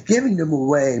instruments, giving them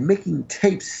away, making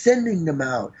tapes, sending them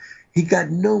out. He got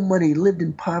no money. He lived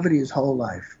in poverty his whole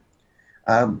life.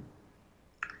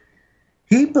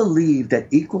 He believed that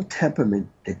equal temperament,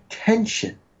 the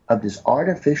tension of this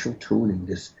artificial tuning,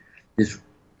 this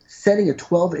setting a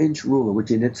 12-inch ruler,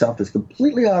 which in itself is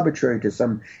completely arbitrary to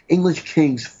some English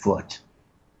king's foot,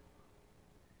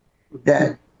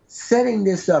 that setting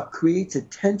this up creates a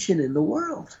tension in the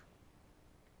world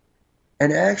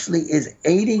and actually is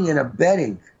aiding and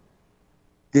abetting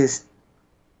this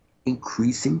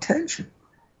increasing tension.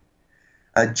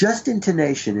 Just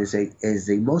intonation is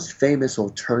a most famous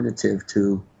alternative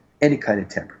to any kind of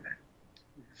temperament.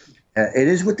 It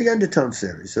is with the undertone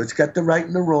series, so it's got the right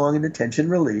and the wrong and the tension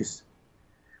release.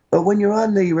 But when you're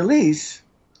on the release,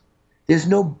 there's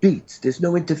no beats, there's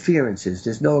no interferences,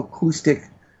 there's no acoustic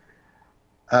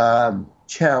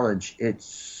challenge. It's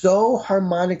so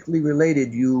harmonically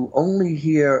related, you only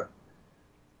hear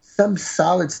some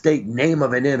solid state name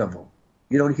of an interval.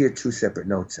 You don't hear two separate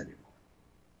notes anymore.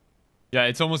 Yeah,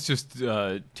 it's almost just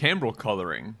timbral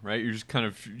coloring, right? You're just kind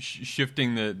of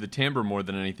shifting the timbre more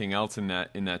than anything else in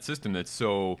that system that's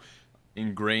so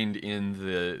ingrained in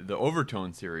the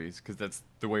overtone series, because that's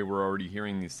the way we're already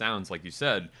hearing these sounds. Like you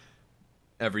said,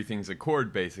 everything's a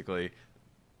chord basically.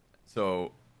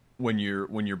 So when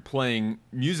you're playing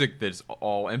music that's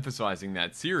all emphasizing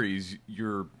that series,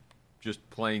 you're just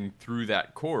playing through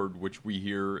that chord, which we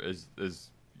hear, as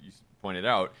you pointed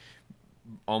out,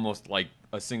 almost like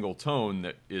a single tone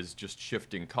that is just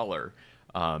shifting color.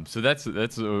 So that's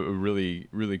a really,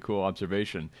 really cool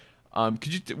observation.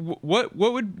 Could you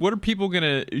what are people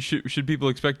gonna should people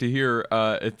expect to hear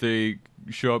if they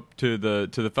show up to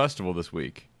the festival this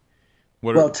week?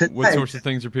 What sorts of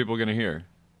things are people gonna hear?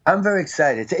 I'm very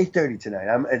excited. It's 8:30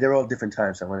 tonight. They're all different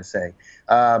times, I want to say.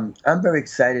 I'm very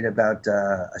excited about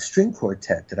a string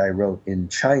quartet that I wrote in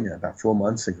China about 4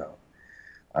 months ago.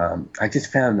 I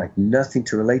just found like nothing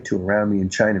to relate to around me in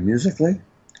China musically,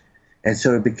 and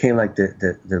so it became like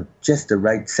the just the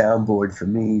right soundboard for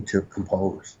me to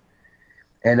compose.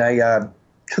 And I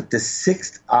took the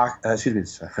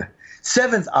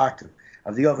seventh octave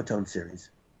of the overtone series,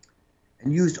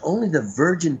 and used only the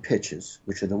virgin pitches,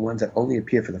 which are the ones that only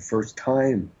appear for the first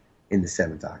time in the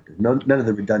seventh octave. None of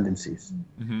the redundancies.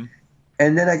 Mm-hmm.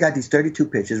 And then I got these 32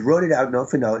 pitches, wrote it out note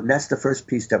for note, and that's the first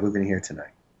piece that we're going to hear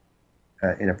tonight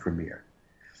in a premiere.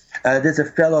 There's a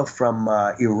fellow from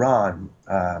Iran,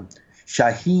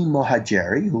 Shaheen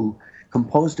Mohajeri, who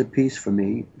composed a piece for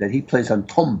me that he plays on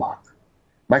tombak,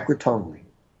 microtonally.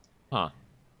 Huh.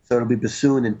 So it'll be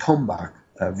bassoon and tombak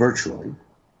virtually.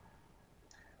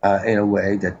 In a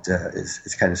way that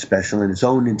is kind of special in its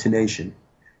own intonation.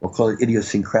 We'll call it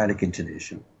idiosyncratic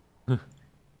intonation.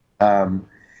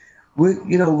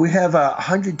 We have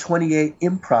 128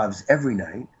 improvs every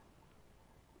night,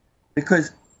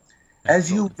 because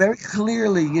as you very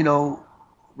clearly,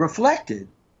 reflected,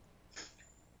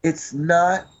 it's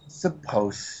not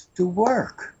supposed to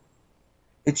work.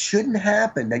 It shouldn't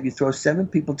happen that you throw 7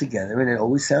 people together and it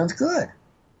always sounds good.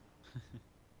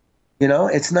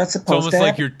 It's not supposed to happen. It's almost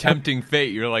like you're tempting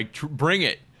fate. You're like, bring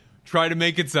it. Try to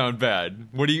make it sound bad.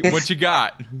 What you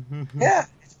got? Yeah,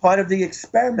 it's part of the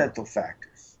experimental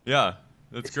factors. Yeah,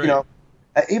 that's great.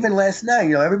 Even last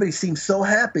night, everybody seemed so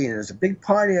happy, and there was a big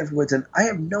party afterwards, and I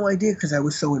have no idea because I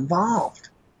was so involved.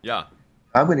 Yeah.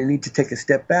 I'm going to need to take a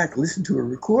step back, listen to a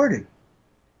recording.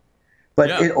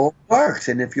 But It all works,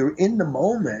 and if you're in the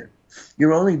moment,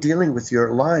 you're only dealing with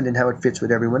your line and how it fits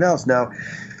with everyone else. Now,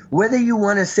 whether you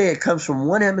want to say it comes from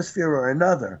one hemisphere or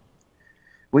another,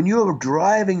 when you're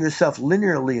driving yourself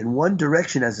linearly in one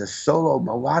direction as a solo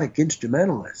melodic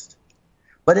instrumentalist,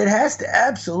 but it has to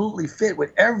absolutely fit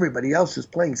what everybody else is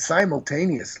playing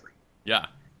simultaneously. Yeah.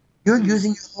 You're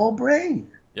using your whole brain.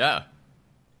 Yeah.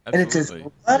 Absolutely. And it's as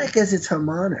melodic as it's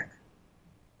harmonic.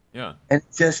 Yeah. And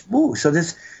it just moves. So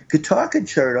this guitar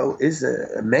concerto is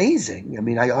amazing. I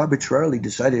mean, I arbitrarily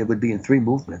decided it would be in 3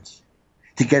 movements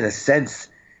to get a sense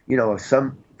of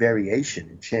some variation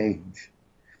and change.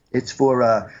 It's for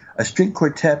a string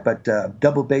quartet, but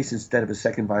double bass instead of a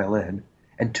second violin,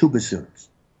 and 2 bassoons.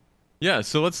 Yeah,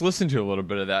 so let's listen to a little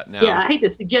bit of that now. Yeah, I hate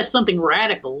to suggest something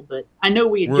radical, but I know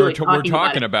we enjoy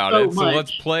talking about it, so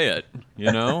let's play it.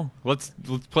 Let's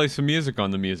play some music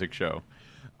on the music show.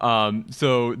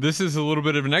 So this is a little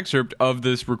bit of an excerpt of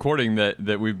this recording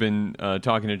that we've been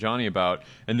talking to Johnny about,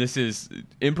 and this is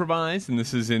improvised, and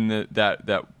this is in that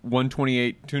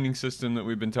 128 tuning system that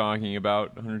we've been talking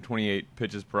about, 128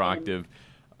 pitches per octave,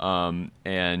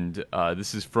 and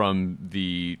this is from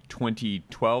the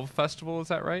 2012 festival. Is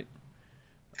that right?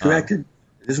 Correct.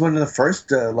 This is one of the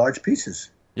first large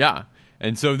pieces. Yeah,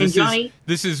 and so this Johnny,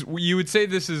 is you would say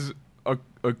this is a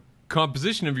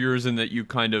composition of yours in that you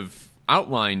kind of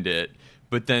outlined it,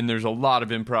 but then there's a lot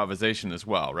of improvisation as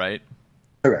well, right?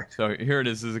 Correct. So here it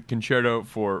is a concerto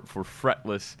for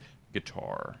fretless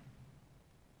guitar.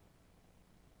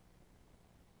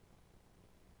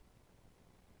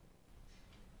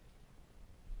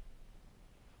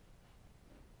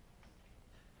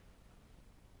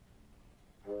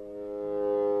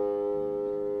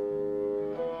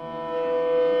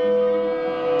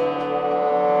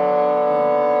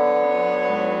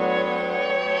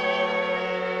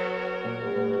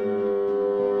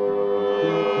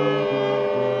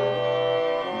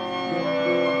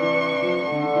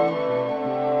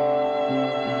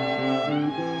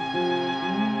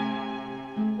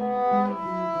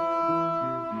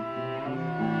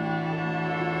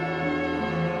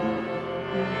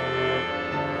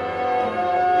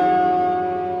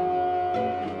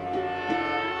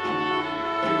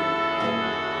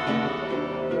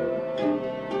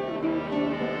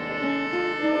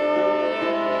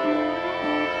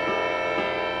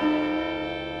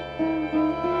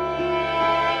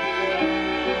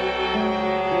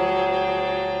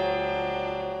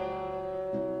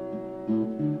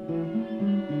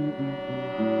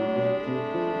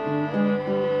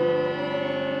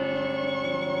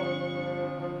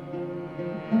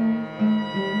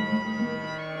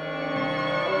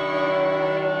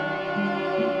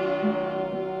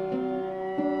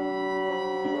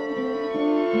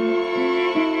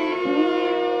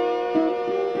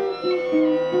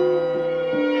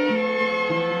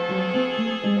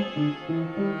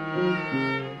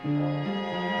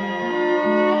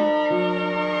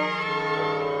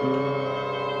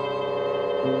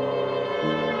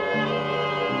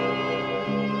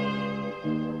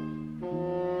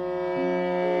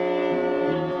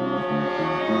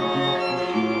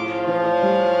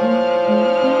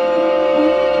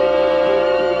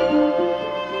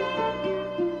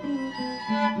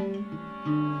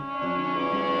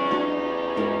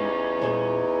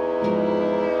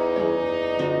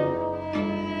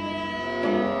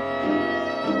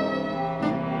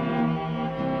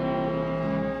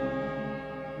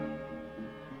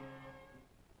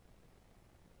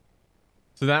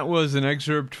 So that was an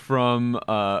excerpt from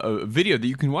a video that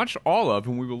you can watch all of,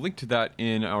 and we will link to that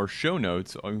in our show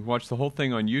notes. You can watch the whole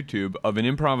thing on YouTube of an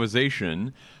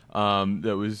improvisation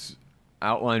that was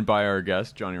outlined by our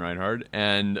guest, Johnny Reinhard,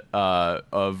 and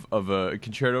of a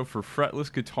concerto for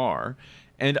fretless guitar.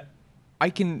 And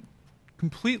I can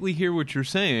completely hear what you're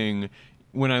saying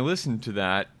when I listen to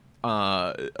that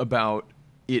about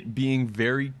it being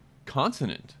very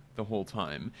consonant the whole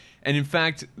time. And in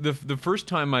fact, the first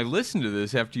time I listened to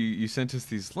this after you sent us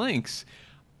these links,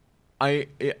 I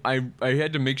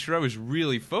had to make sure I was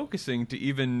really focusing to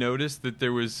even notice that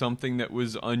there was something that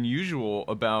was unusual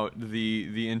about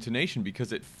the intonation,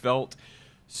 because it felt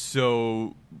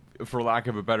so, for lack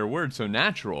of a better word, so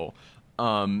natural,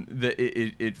 that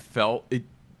it felt it.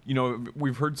 You know,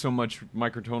 we've heard so much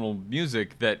microtonal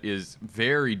music that is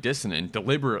very dissonant,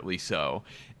 deliberately so,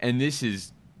 and this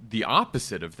is the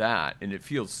opposite of that, and it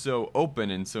feels so open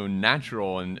and so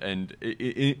natural, and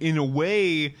in a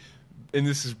way, and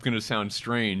this is going to sound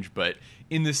strange, but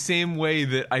in the same way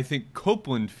that I think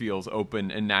Copland feels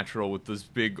open and natural with those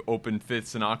big open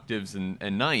fifths and octaves and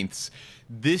ninths,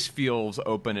 this feels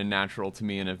open and natural to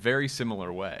me in a very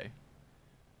similar way.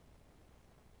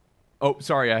 Oh,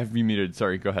 sorry, I have you muted.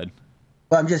 Sorry, go ahead.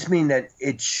 Well, I'm just meaning that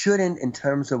it shouldn't in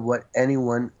terms of what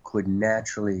anyone could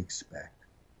naturally expect.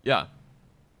 Yeah.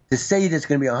 To say there's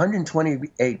going to be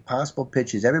 128 possible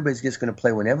pitches, everybody's just going to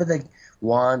play whenever they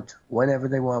want, whenever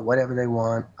they want, whatever they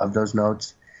want of those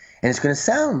notes, and it's going to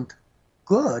sound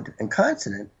good and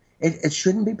consonant, it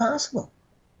shouldn't be possible.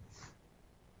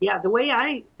 Yeah, the way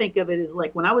I think of it is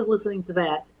like when I was listening to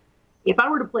that, if I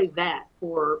were to play that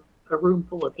for a room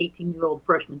full of 18-year-old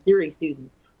freshman theory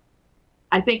students,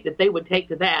 I think that they would take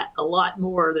to that a lot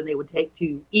more than they would take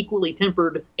to equally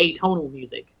tempered atonal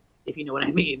music, if you know what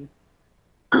I mean.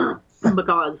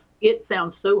 Because it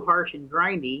sounds so harsh and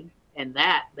grindy, and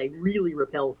that they really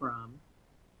repel from.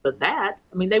 But that,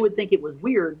 I mean, they would think it was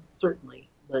weird, certainly.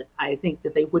 But I I think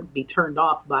that they wouldn't be turned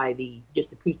off by the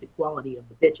just acoustic quality of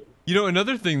the pitches. You know,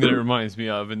 another thing that it reminds me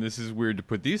of, and this is weird to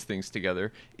put these things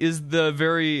together, is the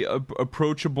very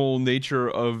approachable nature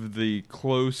of the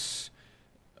close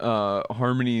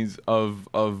harmonies of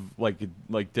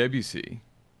like Debussy.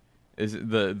 Is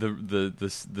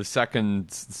the second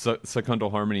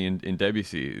secondal harmony in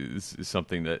Debussy is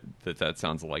something that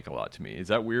sounds like a lot to me. Is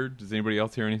that weird? Does anybody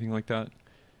else hear anything like that?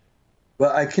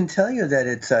 Well, I can tell you that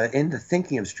it's in the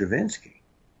thinking of Stravinsky.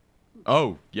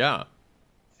 Oh, yeah.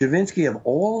 Stravinsky, of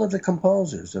all of the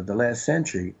composers of the last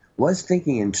century, was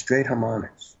thinking in straight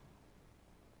harmonics.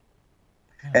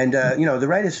 And, the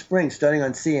Rite of Spring, starting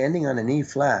on C, ending on an E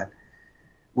flat,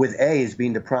 with A as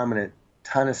being the prominent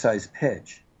tonicized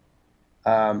pitch.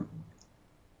 I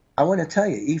want to tell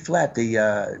you, E flat,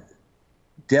 the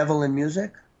devil in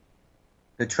music,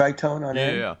 the tritone on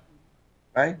A. Yeah.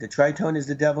 Right? The tritone is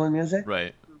the devil in music?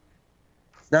 Right.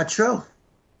 It's not true.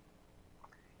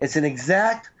 It's an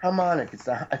exact harmonic.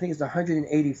 I think it's the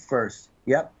 181st.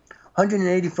 Yep.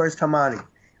 181st harmonic.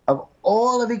 Of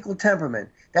all of equal temperament,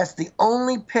 that's the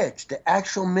only pitch, the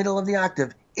actual middle of the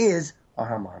octave, is a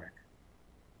harmonic.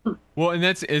 Well, and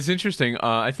it's interesting.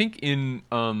 I think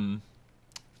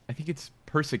I think it's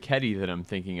Persichetti that I'm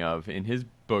thinking of. In his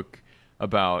book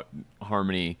about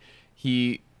harmony,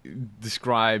 he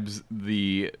describes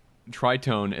the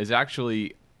tritone as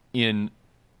actually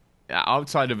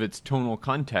outside of its tonal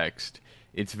context,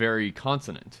 it's very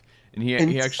consonant, and he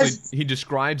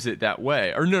describes it that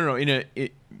way. Or no,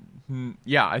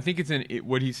 I think it's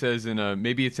what he says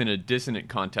maybe it's in a dissonant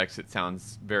context. It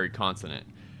sounds very consonant.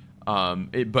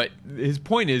 But his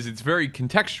point is it's very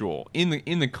contextual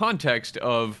in the context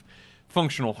of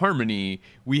functional harmony.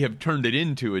 We have turned it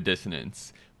into a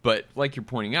dissonance, but like you're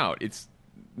pointing out, it's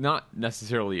not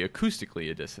necessarily acoustically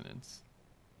a dissonance.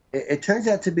 It turns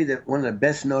out to be one of the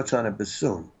best notes on a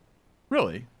bassoon.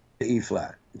 Really? The E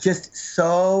flat. Just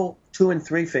so 2 and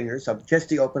 3 fingers of just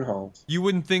the open holes. You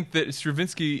wouldn't think that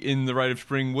Stravinsky in The Rite of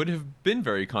Spring would have been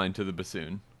very kind to the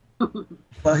bassoon. Well,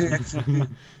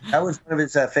 that was one of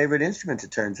his favorite instruments,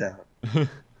 it turns out.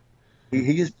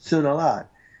 He used bassoon a lot.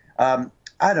 I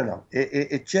don't know.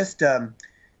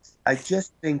 I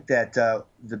just think that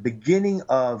the beginning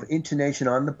of intonation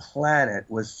on the planet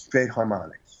was straight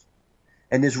harmonics.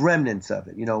 And there's remnants of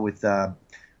it, with, in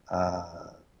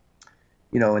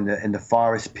the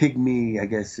forest pygmy, I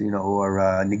guess,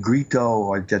 or negrito,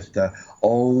 or just the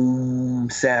om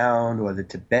sound, or the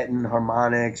Tibetan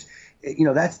harmonics.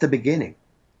 That's the beginning.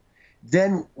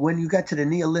 Then when you got to the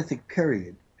Neolithic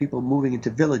period, people moving into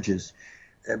villages,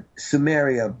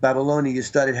 Sumeria, Babylonia, you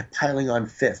started piling on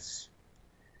fifths.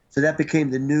 So that became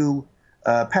the new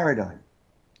paradigm.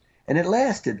 And it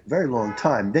lasted a very long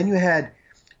time. Then you had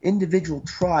individual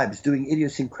tribes doing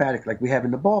idiosyncratic, like we have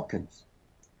in the Balkans.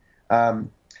 The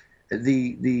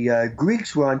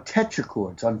Greeks were on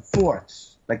tetrachords, on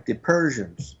fourths, like the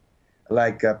Persians,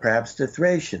 like perhaps the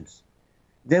Thracians.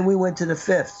 Then we went to the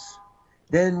fifths.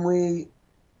 Then we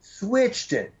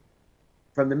switched it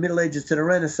from the Middle Ages to the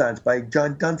Renaissance by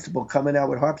John Dunstable coming out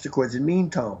with harpsichords in mean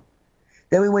tone.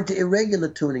 Then we went to irregular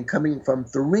tuning coming from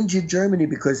Thuringia, Germany,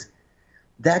 because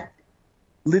that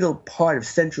little part of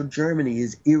central Germany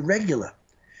is irregular.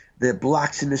 The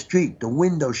blocks in the street, the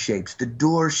window shapes, the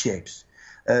door shapes.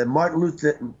 Martin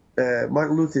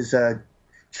Luther's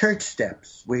church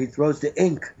steps, where he throws the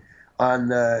ink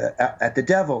on at the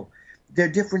devil. They're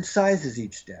different sizes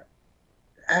each step.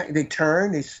 They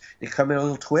turn, they come in a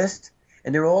little twist,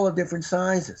 and they're all of different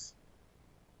sizes.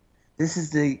 This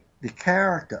is the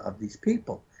character of these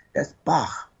people. That's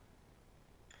Bach.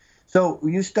 So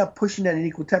when you stop pushing that in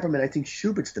equal temperament, I think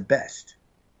Schubert's the best.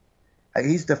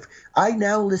 I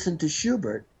now listen to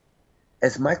Schubert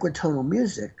as microtonal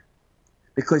music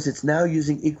because it's now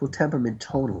using equal temperament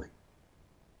tonally.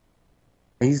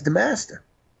 And he's the master.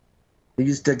 He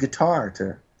used the guitar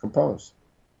to compose.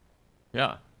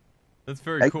 Yeah, that's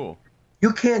very cool.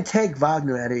 You can't take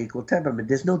Wagner out of equal temperament.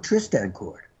 There's no Tristan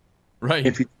chord. Right.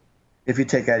 If you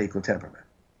take out equal temperament.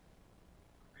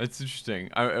 That's interesting.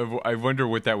 I wonder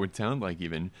what that would sound like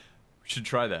even. We should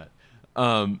try that.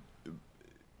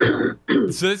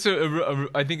 So that's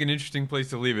I think an interesting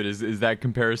place to leave it is that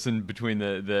comparison between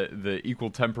the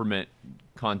equal temperament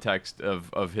context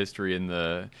of history and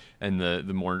the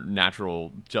more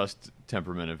natural just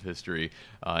temperament of history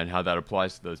and how that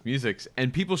applies to those musics.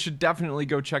 And people should definitely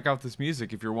go check out this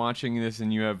music if you're watching this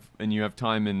and you have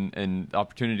time and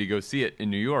opportunity to go see it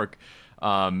in New York.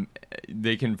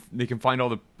 They can find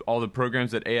all the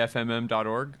programs at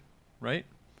afmm.org, right?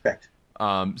 Correct.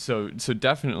 So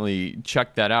definitely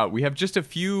check that out. We have just a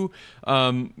few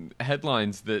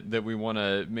headlines that we want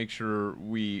to make sure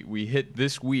we hit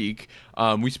this week.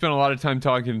 We spent a lot of time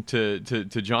talking to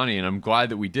Johnny, and I'm glad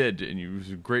that we did. And it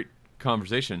was a great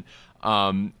conversation.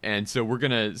 And so we're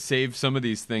going to save some of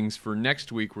these things for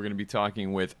next week. We're going to be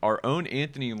talking with our own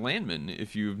Anthony Landman.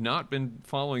 If you've not been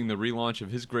following the relaunch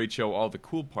of his great show, All the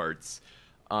Cool Parts,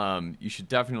 you should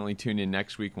definitely tune in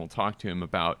next week, and we'll talk to him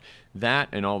about that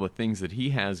and all the things that he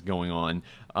has going on.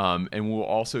 And we'll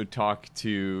also talk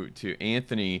to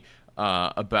Anthony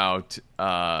about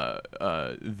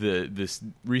this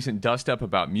recent dust up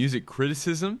about music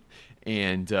criticism.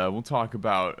 And we'll talk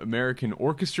about American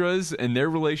orchestras and their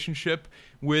relationship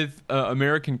with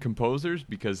American composers,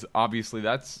 because obviously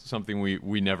that's something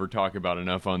we never talk about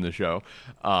enough on the show.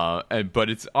 But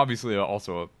it's obviously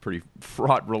also a pretty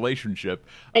fraught relationship.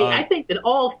 Hey, I think that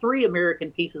all 3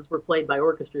 American pieces were played by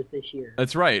orchestras this year.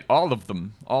 That's right. All of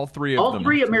them. All 3 of them. All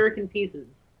 3 American pieces.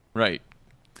 Right.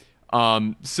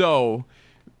 But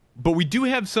we do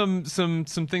have some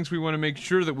things we want to make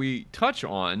sure that we touch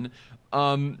on.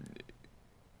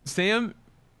 Sam?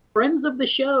 Friends of the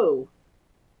show,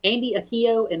 Andy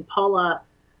Akio and Paula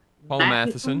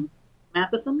Matheson.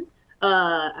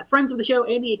 Friends of the show,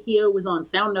 Andy Akio was on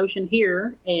SoundNotion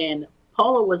here, and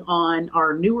Paula was on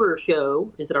our newer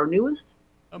show. Is it our newest?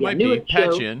 It might be.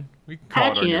 Patch in. We can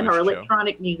call it our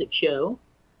electronic music show.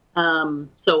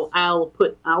 So I'll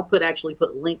put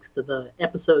links to the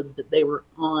episodes that they were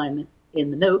on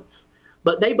in the notes.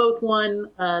 But they both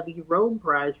won the Rome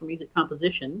Prize for Music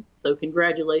Composition, so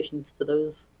congratulations to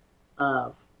those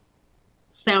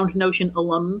SoundNotion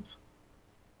alums.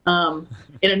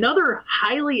 In another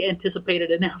highly anticipated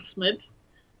announcement,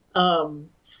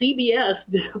 CBS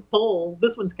did a poll.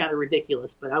 This one's kind of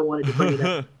ridiculous, but I wanted to bring it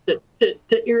up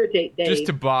to irritate Dave. Just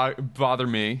to bother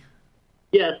me.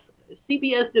 Yes.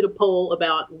 CBS did a poll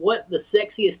about what the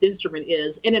sexiest instrument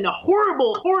is, and in a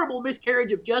horrible, horrible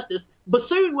miscarriage of justice,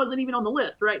 bassoon wasn't even on the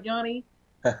list, right, Johnny?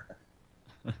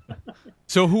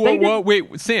 So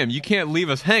wait, Sam, you can't leave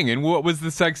us hanging. What was the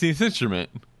sexiest instrument?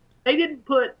 They didn't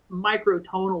put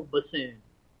microtonal bassoon.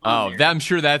 I'm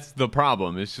sure that's the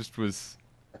problem. It just was.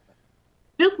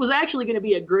 This was actually going to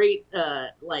be a great,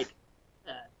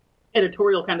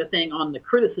 editorial kind of thing on the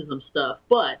criticism stuff,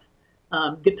 but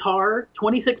guitar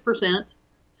 26%,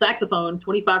 saxophone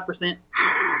 25%,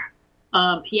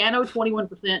 piano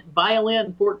 21%,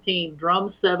 violin 14%,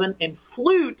 drums 7%, and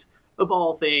flute of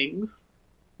all things.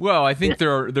 Well, I think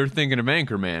they're thinking of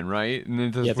Anchorman, right?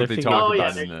 And that's what they talk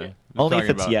about in the. Only if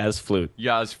it's Yaz flute.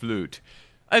 Yaz flute.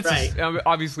 It's right.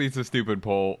 Obviously, it's a stupid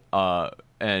poll,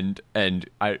 and it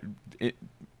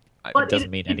doesn't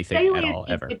mean anything at all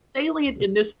ever. It's salient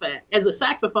in this fact. As a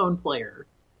saxophone player,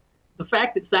 the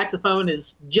fact that saxophone is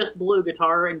just below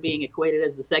guitar and being equated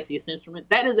as the sexiest instrument,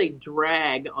 that is a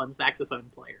drag on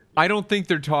saxophone players. I don't think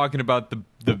they're talking about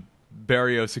the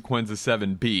Barrio Sequenza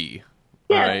 7B.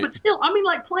 Yes, right? But still, I mean,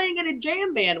 like playing in a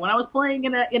jam band. When I was playing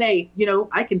in a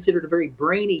I considered a very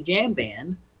brainy jam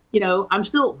band. I'm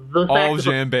still the all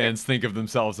jam bands think of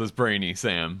themselves as brainy,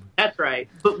 Sam. That's right,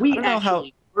 but we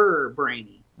actually were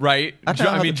brainy. Right?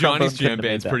 I mean, Johnny's jam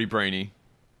band's pretty brainy.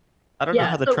 I don't know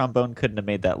how the trombone couldn't have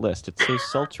made that list. It's so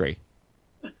sultry.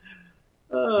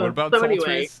 What about sultries?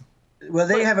 Anyway, well,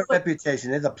 they have a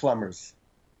reputation. They're the plumbers.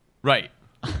 Right.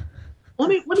 Let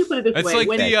me put it this way. It's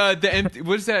like the empty.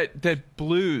 What is that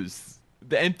blues?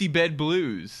 The Empty Bed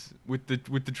Blues with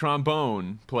the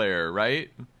trombone player, right?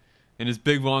 And his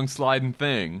big long sliding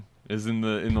thing is in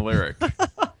the lyric.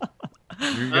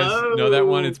 You guys know that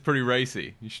one? It's pretty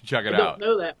racy. You should check it out. I don't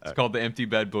know that. It's called the Empty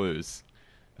Bed Blues.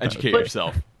 Educate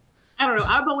yourself. I don't know.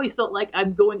 I've always felt like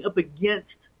I'm going up against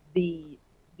the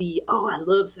I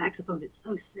love saxophone. It's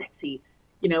so sexy.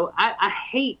 I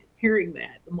hate hearing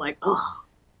that. I'm like,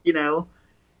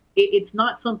 it's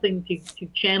not something to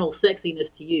channel sexiness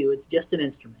to you. It's just an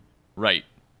instrument. Right.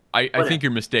 I think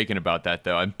you're mistaken about that,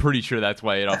 though. I'm pretty sure that's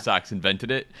why Adolph Sax invented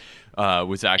it. It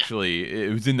was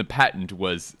in the patent,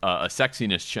 was a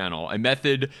sexiness channel, a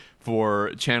method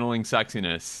for channeling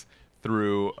sexiness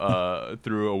through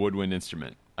a woodwind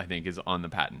instrument, I think, is on the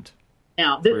patent.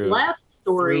 Now, this last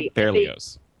story,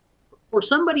 Berlioz. For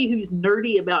somebody who's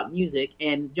nerdy about music,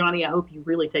 and Johnny, I hope you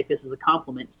really take this as a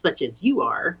compliment, such as you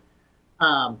are,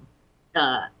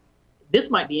 this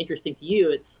might be interesting to you.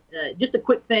 It's just a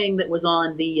quick thing that was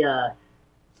on the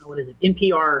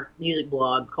NPR music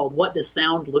blog called "What Does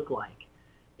Sound Look Like?"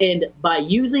 And by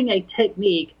using a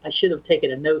technique, I should have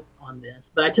taken a note on this,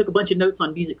 but I took a bunch of notes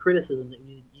on music criticism.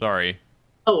 Sorry.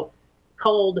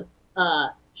 Called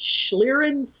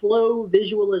Schlieren flow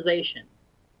visualization.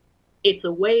 It's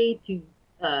a way to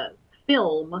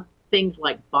film things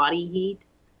like body heat,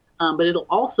 but it'll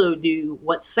also do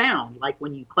what sound, like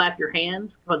when you clap your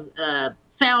hands, because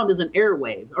sound is an air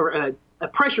wave or a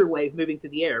pressure wave moving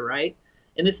through the air, right?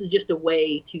 And this is just a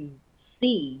way to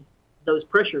see those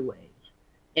pressure waves.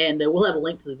 And we'll have a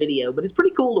link to the video, but it's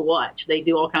pretty cool to watch. They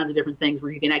do all kinds of different things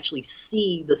where you can actually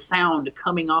see the sound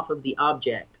coming off of the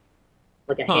object,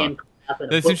 like a hand clap and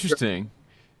a That's book interesting.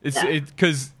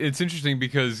 It's interesting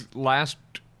because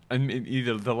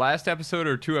either the last episode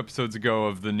or 2 episodes ago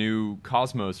of the new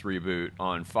Cosmos reboot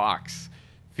on Fox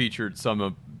featured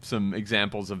some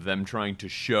examples of them trying to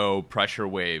show pressure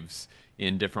waves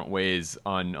in different ways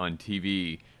on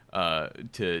TV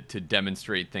to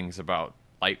demonstrate things about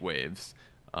light waves.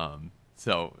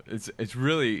 So it's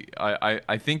really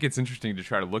I think it's interesting to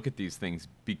try to look at these things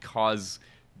because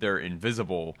they're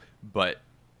invisible, but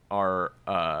are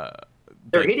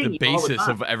the basis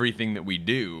of everything that we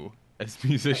do as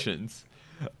musicians.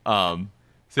 Sam?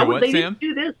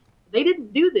 They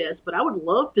didn't do this, but I would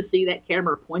love to see that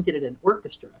camera pointed at an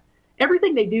orchestra.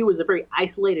 Everything they do is a very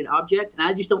isolated object, and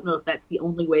I just don't know if that's the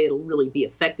only way it'll really be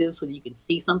effective so that you can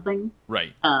see something.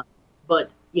 Right. But,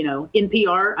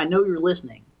 NPR, I know you're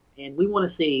listening, and we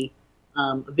want to see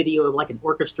a video of like an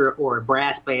orchestra or a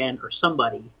brass band or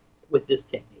somebody with this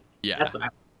technique. Yeah. That's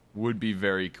what would be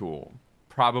very cool.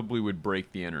 Probably would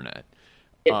break the internet.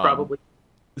 It probably.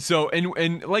 So,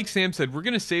 and like Sam said, we're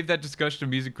going to save that discussion of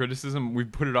music criticism. We've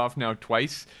put it off now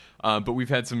twice, but we've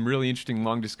had some really interesting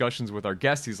long discussions with our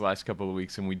guests these last couple of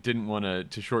weeks, and we didn't want to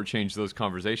shortchange those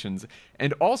conversations.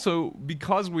 And also,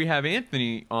 because we have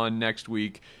Anthony on next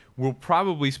week, we'll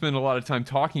probably spend a lot of time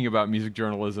talking about music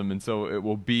journalism, and so it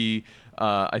will be,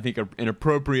 I think, an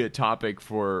appropriate topic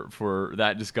for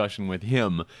that discussion with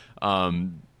him.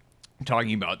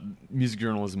 Talking about music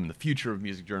journalism and the future of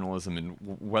music journalism and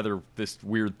whether this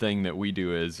weird thing that we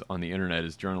do is on the internet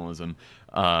is journalism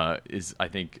is, I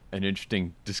think, an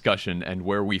interesting discussion, and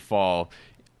where we fall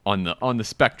on the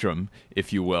spectrum,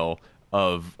 if you will,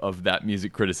 of that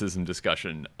music criticism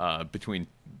discussion between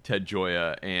Ted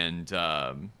Gioia and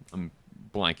I'm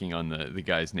blanking on the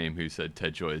guy's name who said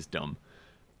Ted Gioia is dumb.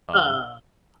 I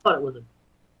thought it was a...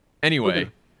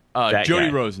 Anyway. Jody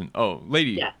Rosen. Oh,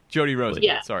 lady. Yeah. Jody Rosen.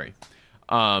 Yeah. Sorry.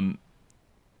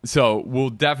 So we'll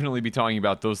definitely be talking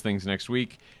about those things next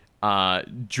week.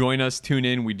 Join us. Tune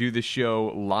in. We do the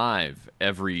show live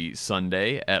every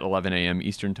Sunday at 11 a.m.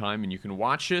 Eastern Time, and you can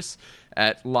watch us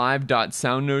at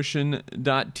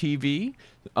live.soundnotion.tv.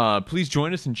 Please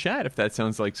join us in chat if that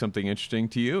sounds like something interesting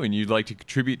to you and you'd like to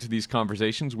contribute to these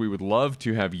conversations. We would love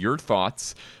to have your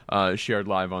thoughts shared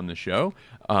live on the show.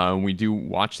 We do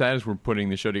watch that as we're putting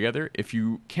the show together. If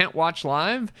you can't watch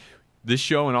live, this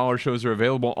show and all our shows are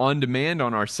available on demand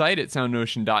on our site at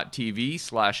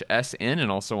soundnotion.tv/SN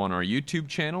and also on our YouTube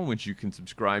channel, which you can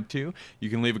subscribe to. You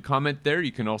can leave a comment there.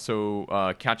 You can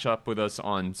also catch up with us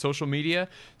on social media.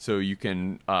 So you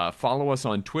can follow us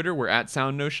on Twitter. We're at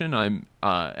SoundNotion. I'm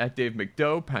at Dave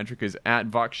McDough. Patrick is at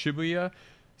Vox Shibuya.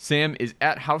 Sam is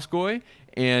at Housegoy.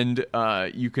 And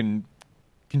you can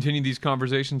continue these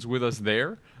conversations with us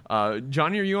there.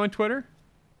 Johnny, are you on Twitter?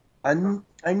 I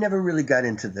never really got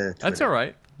into the Twitter. That's all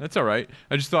right. That's all right.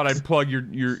 I just thought I'd plug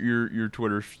your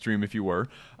Twitter stream if you were.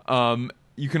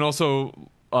 You can also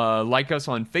like us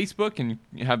on Facebook and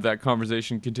have that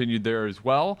conversation continued there as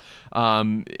well.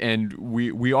 And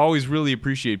we always really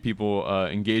appreciate people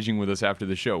engaging with us after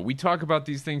the show. We talk about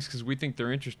these things because we think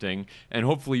they're interesting, and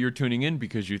hopefully you're tuning in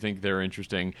because you think they're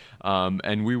interesting.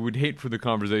 And we would hate for the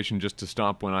conversation just to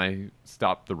stop when I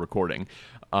stop the recording.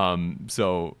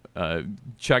 So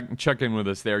check in with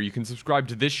us there. You can subscribe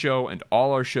to this show and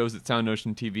all our shows at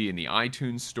SoundNotion TV in the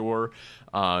iTunes store.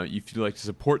 If you'd like to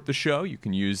support the show, you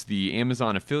can use the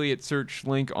Amazon affiliate search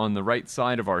link on the right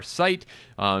side of our site,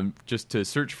 just to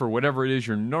search for whatever it is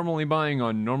you're normally buying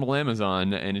on normal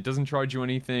Amazon, and it doesn't charge you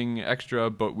anything extra,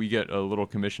 but we get a little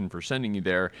commission for sending you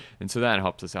there, and so that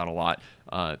helps us out a lot.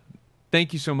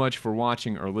 Thank you so much for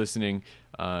watching or listening.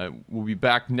 We'll be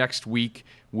back next week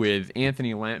with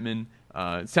Anthony Lampman.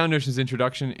 SoundNotion's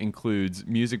introduction includes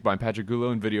music by Patrick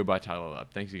Gullo and video by Tyler Love.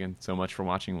 Thanks again so much for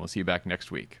watching. We'll see you back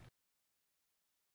next week.